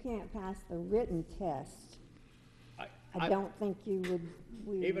if you can't pass the written test, I I- don't think you would.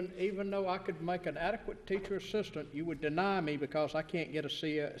 Even though I could make an adequate teacher assistant, you would deny me because I can't get a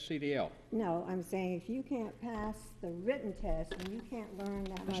CDL. No, I'm saying if you can't pass the written test and you can't learn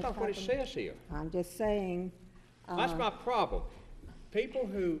that much. That's not what it about the- says here. I'm just saying. That's my problem. People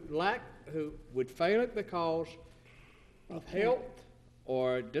who would fail it because of health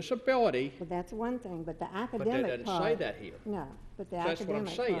or disability, Well, that's one thing, but the but academic that doesn't part. say that here. No, but the That's what I'm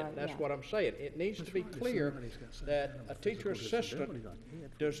academic saying, part, that's yeah. what I'm saying. It needs to be clear that a teacher assistant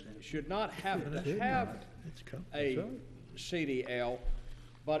should not have to have a CDL,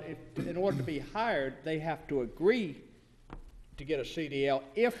 but in order to be hired, they have to agree to get a CDL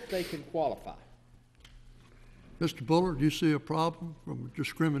if they can qualify. Mr. Bullard, do you see a problem from a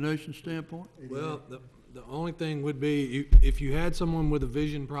discrimination standpoint? Well, the only thing would be, if you had someone with a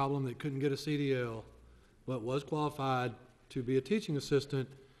vision problem that couldn't get a CDL, but was qualified to be a teaching assistant,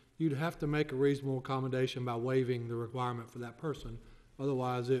 you'd have to make a reasonable accommodation by waiving the requirement for that person.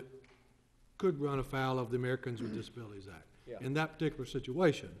 Otherwise, it could run afoul of the Americans with Disabilities Act. Yeah. In that particular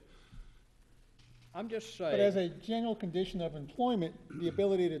situation. I'm just But as saying, a general condition of employment, the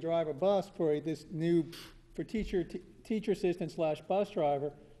ability to drive a bus for for teacher assistant / bus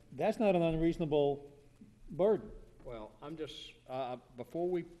driver, that's not an unreasonable burden. well, I'm just, before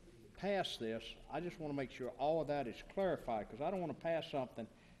we pass this, I just want to make sure all of that is clarified, because I don't want to pass something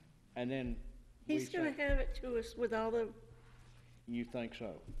and then we He's gonna say, have it to us with all the, you think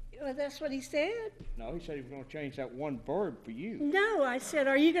so? well, that's what he said. No, he said he was going to change that one bird for you. No, I said,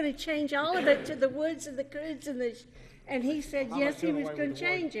 are you gonna change all of it to the woods and the goods and he said, How yes, about he doing was away gonna with the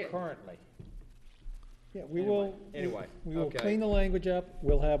word change it. Currently. Yeah, we will. Anyway, We will okay. clean the language up.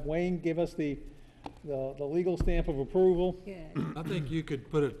 We'll have Wayne give us the legal stamp of approval. I think you could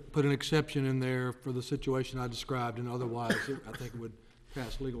put an exception in there for the situation I described, and otherwise, I think it would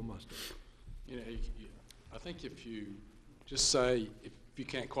pass legal muster. You know, I think if you just say, if you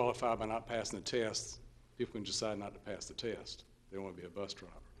can't qualify by not passing the test, people can decide not to pass the test. They don't want to be a bus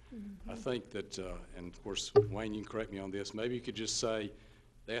driver. I think that, and of course, Wayne, you can correct me on this, maybe you could just say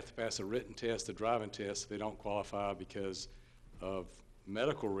they have to pass a written test, a driving test, if they don't qualify because of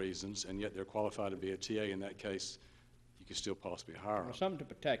medical reasons, and yet they're qualified to be a TA. In that case, you could still possibly hire them. Something to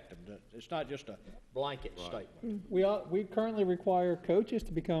protect them. It's not just a blanket statement. We currently require coaches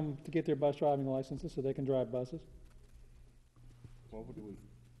to get their bus driving licenses so they can drive buses. Well, do we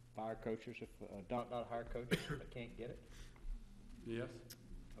fire coaches if, not hire coaches if they can't get it? Yes.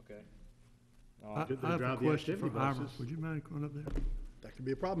 Okay. I have a question for Ira. Would you mind going up there? That could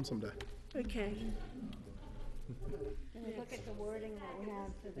be a problem someday. Okay. Can we look at the wording that we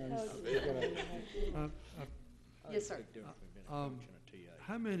have for the code? Yes, sir.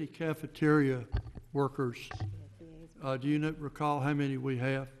 How many cafeteria workers, do you recall how many we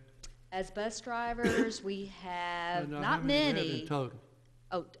have? As bus drivers, we have No, how not many we have many. in total?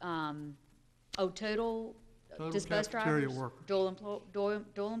 Total, Total just bus cafeteria drivers? workers.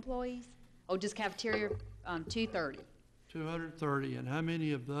 Dual employees? Oh, just cafeteria, 230. 230, and how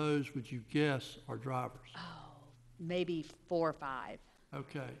many of those would you guess are drivers? Maybe 4 or 5.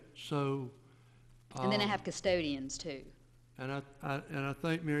 Okay, so. And then I have custodians too. And I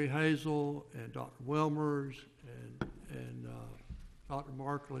think Mary Hazel and Dr. Welmers and Dr.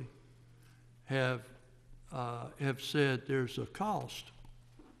 Markley have said there's a cost.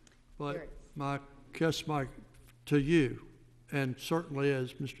 But my to you, and certainly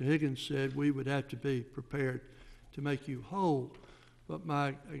as Mr. Higgins said, we would have to be prepared to make you whole. But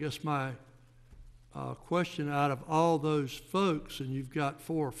I guess my question, out of all those folks, and you've got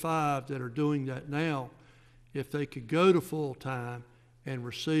 4 or 5 that are doing that now, if they could go to full-time and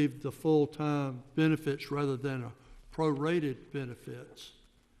receive the full-time benefits rather than a prorated benefits,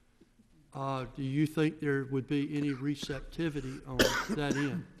 do you think there would be any receptivity on that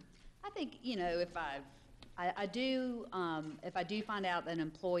end? I think, if I do find out that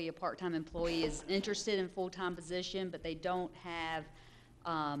a part-time employee is interested in full-time position, but they don't have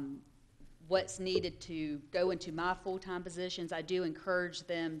what's needed to go into my full-time positions, I do encourage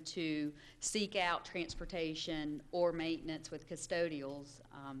them to seek out transportation or maintenance with custodials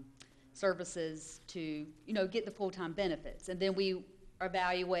services to, you know, get the full-time benefits. And then we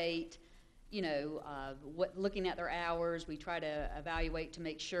evaluate, you know, looking at their hours, we try to evaluate to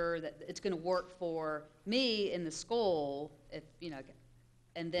make sure that it's going to work for me in the school, if, you know,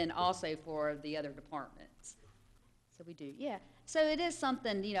 and then also for the other departments. So we do, yeah. So it is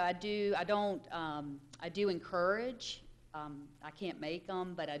something, you know, I do encourage. I can't make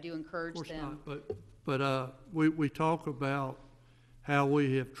them, but I do encourage them. Of course not, but we talk about how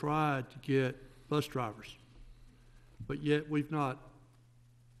we have tried to get bus drivers, but yet we've not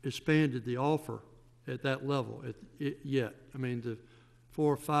expanded the offer at that level yet. I mean, the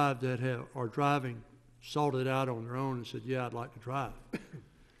 4 or 5 that are driving sought it out on their own and said, yeah, I'd like to drive.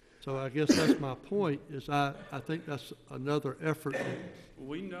 So I guess that's my point, is I think that's another effort that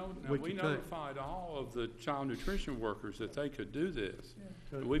we take. notified all of the child nutrition workers that they could do this.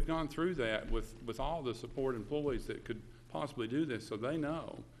 Yeah. We've gone through that with all the support employees that could possibly do this, so they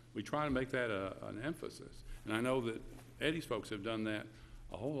know. We try to make that an emphasis. And I know that Eddie's folks have done that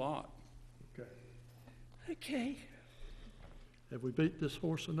a whole lot. Okay. Okay. Have we beat this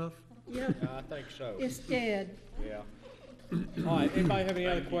horse enough? Yeah. I think so. It's dead. Yeah. All right, anybody have any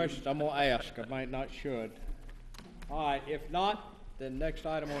other questions? I'm gonna ask, I might not should. All right, if not, the next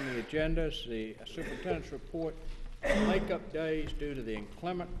item on the agenda is the superintendent's report, makeup days due to the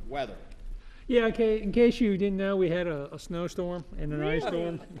inclement weather. Yeah, okay, in case you didn't know, we had a snowstorm and an ice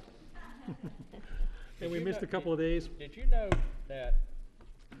storm. And we missed a couple of days. Did you know that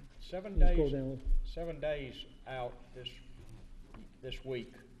 7 days out this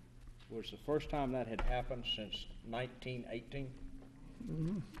week was the first time that had happened since 1918?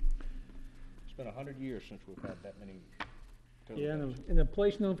 Mm-hmm. It's been 100 years since we've had that many. Yeah, in a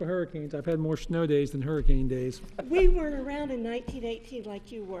place known for hurricanes, I've had more snow days than hurricane days. We weren't around in 1918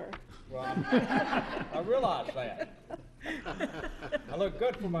 like you were. Well, I realize that. I look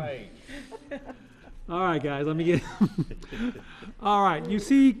good for my age. All right, guys, let me get. All right, you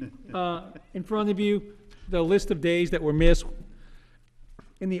see in front of you the list of days that were missed.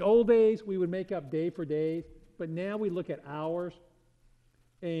 In the old days, we would make up day for day, but now we look at hours.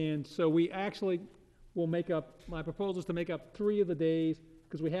 And so we actually will make up, my proposal is to make up 3 of the days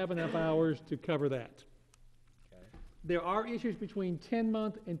because we have enough hours to cover that. Okay. There are issues between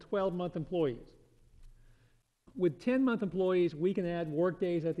 10-month and 12-month employees. With 10-month employees, we can add work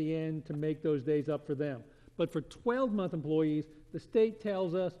days at the end to make those days up for them. But for 12-month employees, the state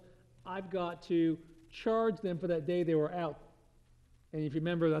tells us I've got to charge them for that day they were out. And if you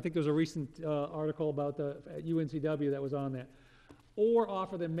remember, I think there was a recent article about the UNCW that was on that. Or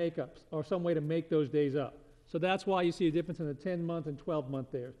offer them makeups or some way to make those days up. So that's why you see a difference in the 10-month and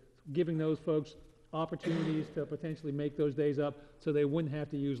 12-month there, giving those folks opportunities to potentially make those days up so they wouldn't have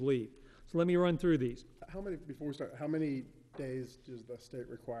to use leave. So let me run through these. Before we start, how many days does the state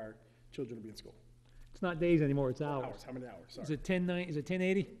require children to be in school? It's not days anymore, it's hours. Hours, how many hours? Sorry. Is it 1090? Is it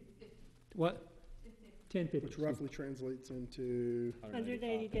 1080? What? 1050. Which roughly translates into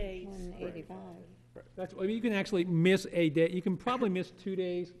 180 days. 185. Right. That's, I mean, you can actually miss a day. You can probably miss 2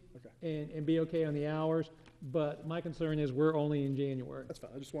 days okay. and be okay on the hours, but my concern is we're only in January. That's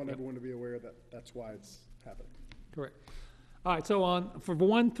fine. I just want everyone to be aware that that's why it's happening. Correct. All right, so for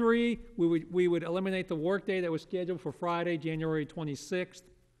 1-3, we would eliminate the workday that was scheduled for Friday, January 26th.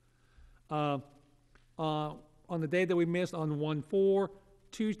 On the day that we missed on 1-4,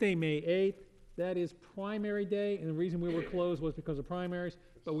 Tuesday, May 8th, that is primary day, and the reason we were closed was because of primaries,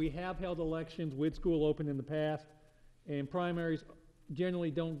 but we have held elections with school open in the past, and primaries generally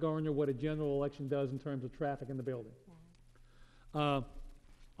don't garner what a general election does in terms of traffic in the building. On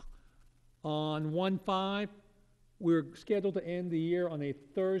 1-5, we were scheduled to end the year on a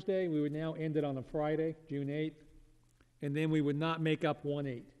Thursday. We would now end it on a Friday, June 8th, and then we would not make up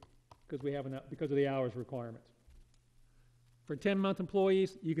 1-8 because we have enough, because of the hours requirements. For 10-month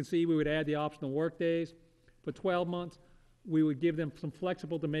employees, you can see we would add the optional work days. For 12 months, we would give them some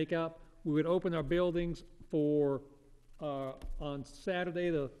flexible to make up. We would open our buildings for on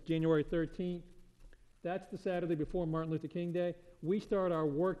Saturday, the January 13th. That's the Saturday before Martin Luther King Day. We start our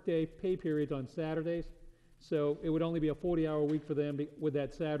workday pay periods on Saturdays, so it would only be a 40-hour week for them with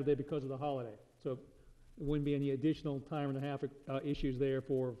that Saturday because of the holiday. So it wouldn't be any additional time and a half issues there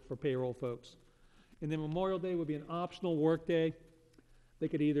for payroll folks. And then Memorial Day would be an optional work day. They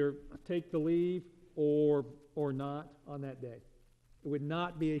could either take the leave or not on that day. It would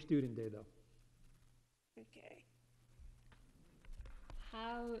not be a student day, though. Okay.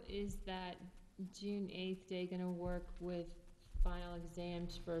 How is that June 8th day going to work with final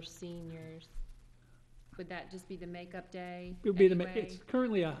exams for seniors, would that just be the makeup day It would be anyway? it's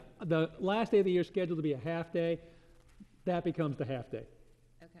currently the last day of the year scheduled to be a half day. That becomes the half day.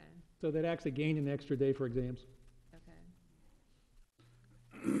 Okay, So they'd actually gain an extra day for exams. okay.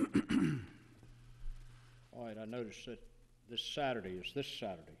 All right, I noticed that this Saturday is this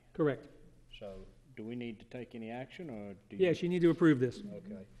Saturday. Correct. So do we need to take any action, or do you? Yes, you need to approve this.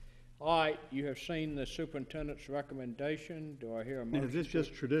 Okay. All right, you have seen the superintendent's recommendation. Do I hear a And motion? is this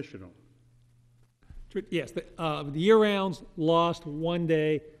just traditional? Yes, the year-rounds lost one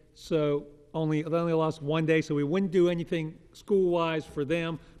day, so they only lost one day, so we wouldn't do anything school-wise for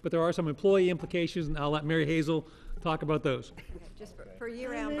them, but there are some employee implications, and I'll let Mary Hazel talk about those. Just for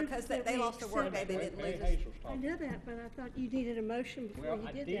year-round, because they lost a workday, they didn't lose. I know that, but I thought you needed a motion before Well, you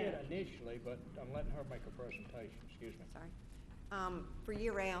I did did that. initially, but I'm letting her make a presentation. Excuse me. Sorry. For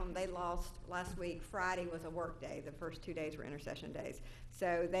year-round, they lost last week. Friday was a work day. The first 2 days were intercession days.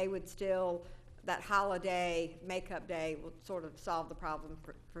 So they would still, that holiday, makeup day will sort of solve the problem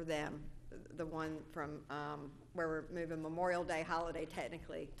for them. The one from where we're moving Memorial Day holiday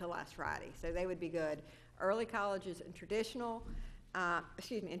technically to last Friday. So they would be good. Early colleges and traditional,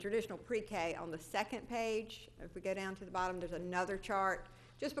 in traditional pre-K on the second page, if we go down to the bottom, there's another chart.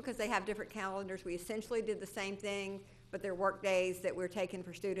 Just because they have different calendars, we essentially did the same thing, but their work days that we're taking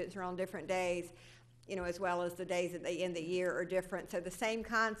for students are on different days, as well as the days that they end the year are different. So the same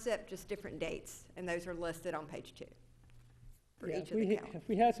concept, just different dates, and those are listed on page 2 for Yeah, each of the calendars. if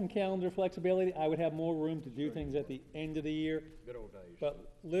we had some calendar flexibility, I would have more room to do things at the end of the year. Good old days.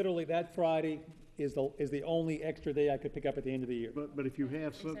 But literally, that Friday is the only extra day I could pick up at the end of the year. But if you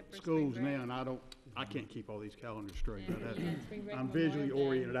have some Except for schools spring break. now, and I can't keep all these calendars straight. Yeah, I'd have you to- got spring break, I'm Memorial visually Day.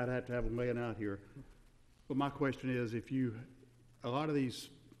 oriented, I'd have to have them laying out here. But my question is, a lot of these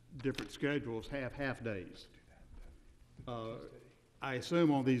different schedules have half-days. I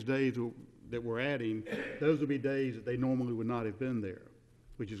assume on these days that we're adding, those will be days that they normally would not have been there,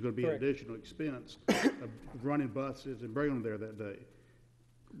 which is gonna be an Correct. additional expense of running buses and bringing them there that day.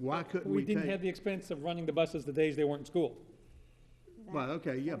 Why couldn't we didn't take? have the expense of running the buses the days they weren't in school. Well,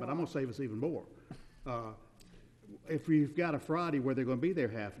 okay, yeah, but I'm gonna save us even more. If we've got a Friday where they're gonna be there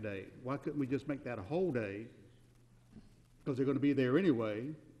half a day, why couldn't we just make that a whole day? Because they're gonna be there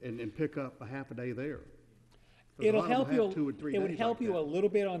anyway, and pick up a half a day there. 'Cause a It'll lot of them help have you, 2 or 3 it would days help like you that. a little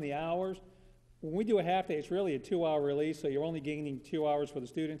bit on the hours. When we do a half day, it's really a 2-hour release, so you're only gaining 2 hours for the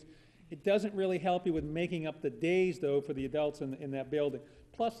students. It doesn't really help you with making up the days, though, for the adults in that building.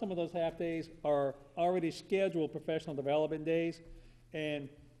 Plus, some of those half days are already scheduled professional development days, and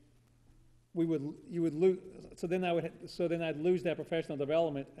you would lose, so then I'd lose that professional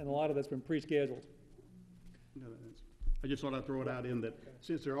development, and a lot of that's been pre-scheduled. No, I just thought I'd throw it out in that,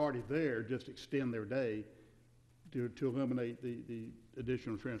 since they're already there, just extend their day to eliminate the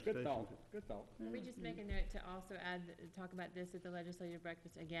additional Good transportation. thought, good thought. Can we just make a note to also talk about this at the legislative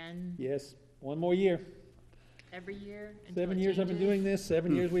breakfast again, Yes, one more year. every year? until 7 it years I've been changes? doing this,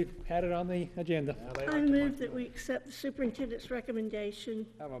 7 years we've had it on the agenda. Now, they I like to move that we accept the superintendent's recommendation.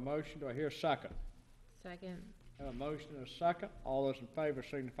 have a motion. Do I hear a second? Second. Have a motion and a second. All those in favor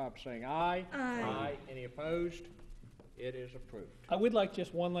signify by saying aye. Aye. Any opposed? It is approved. I would like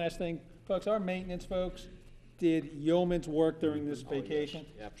just one last thing. Folks, our maintenance folks did yeoman's work during this vacation.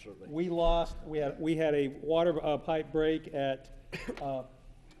 Absolutely. We had a water pipe break at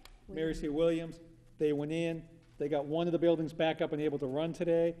Mary C. Williams. They went in, they got one of the buildings back up and able to run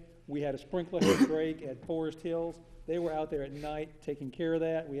today. We had a sprinkler head break at Forest Hills. They were out there at night taking care of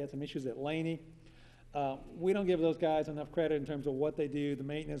that. We had some issues at Laney. We don't give those guys enough credit in terms of what they do, the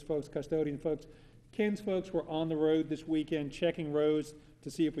maintenance folks, custodian folks. Ken's folks were on the road this weekend checking roads to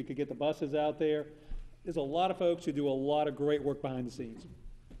see if we could get the buses out there. There's a lot of folks who do a lot of great work behind the scenes.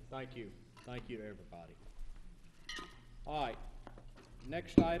 Thank you. Thank you to everybody. All right.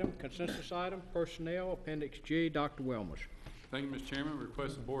 Next item, consensus item, personnel, Appendix G, Dr. Wilmers. Thank you, Mr. Chairman.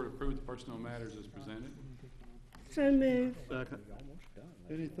 Request the board approve the personnel matters as presented. So moved. Second.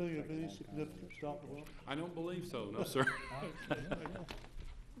 Anything of any significance, Dr. Wilson? I don't believe so, no, sir.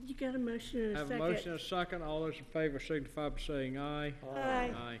 You got a motion and a Have a second. motion and a second. All those in favor signify by saying aye.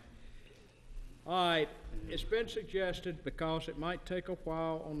 Aye. All right, it's been suggested, because it might take a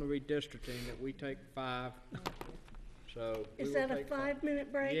while on the redistricting, that we take 5. So we Is will that a take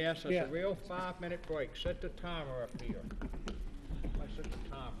 5-minute break? Yes, it's Yeah. a real 5-minute break. Set the timer up here. I set the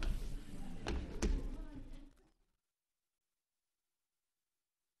timer.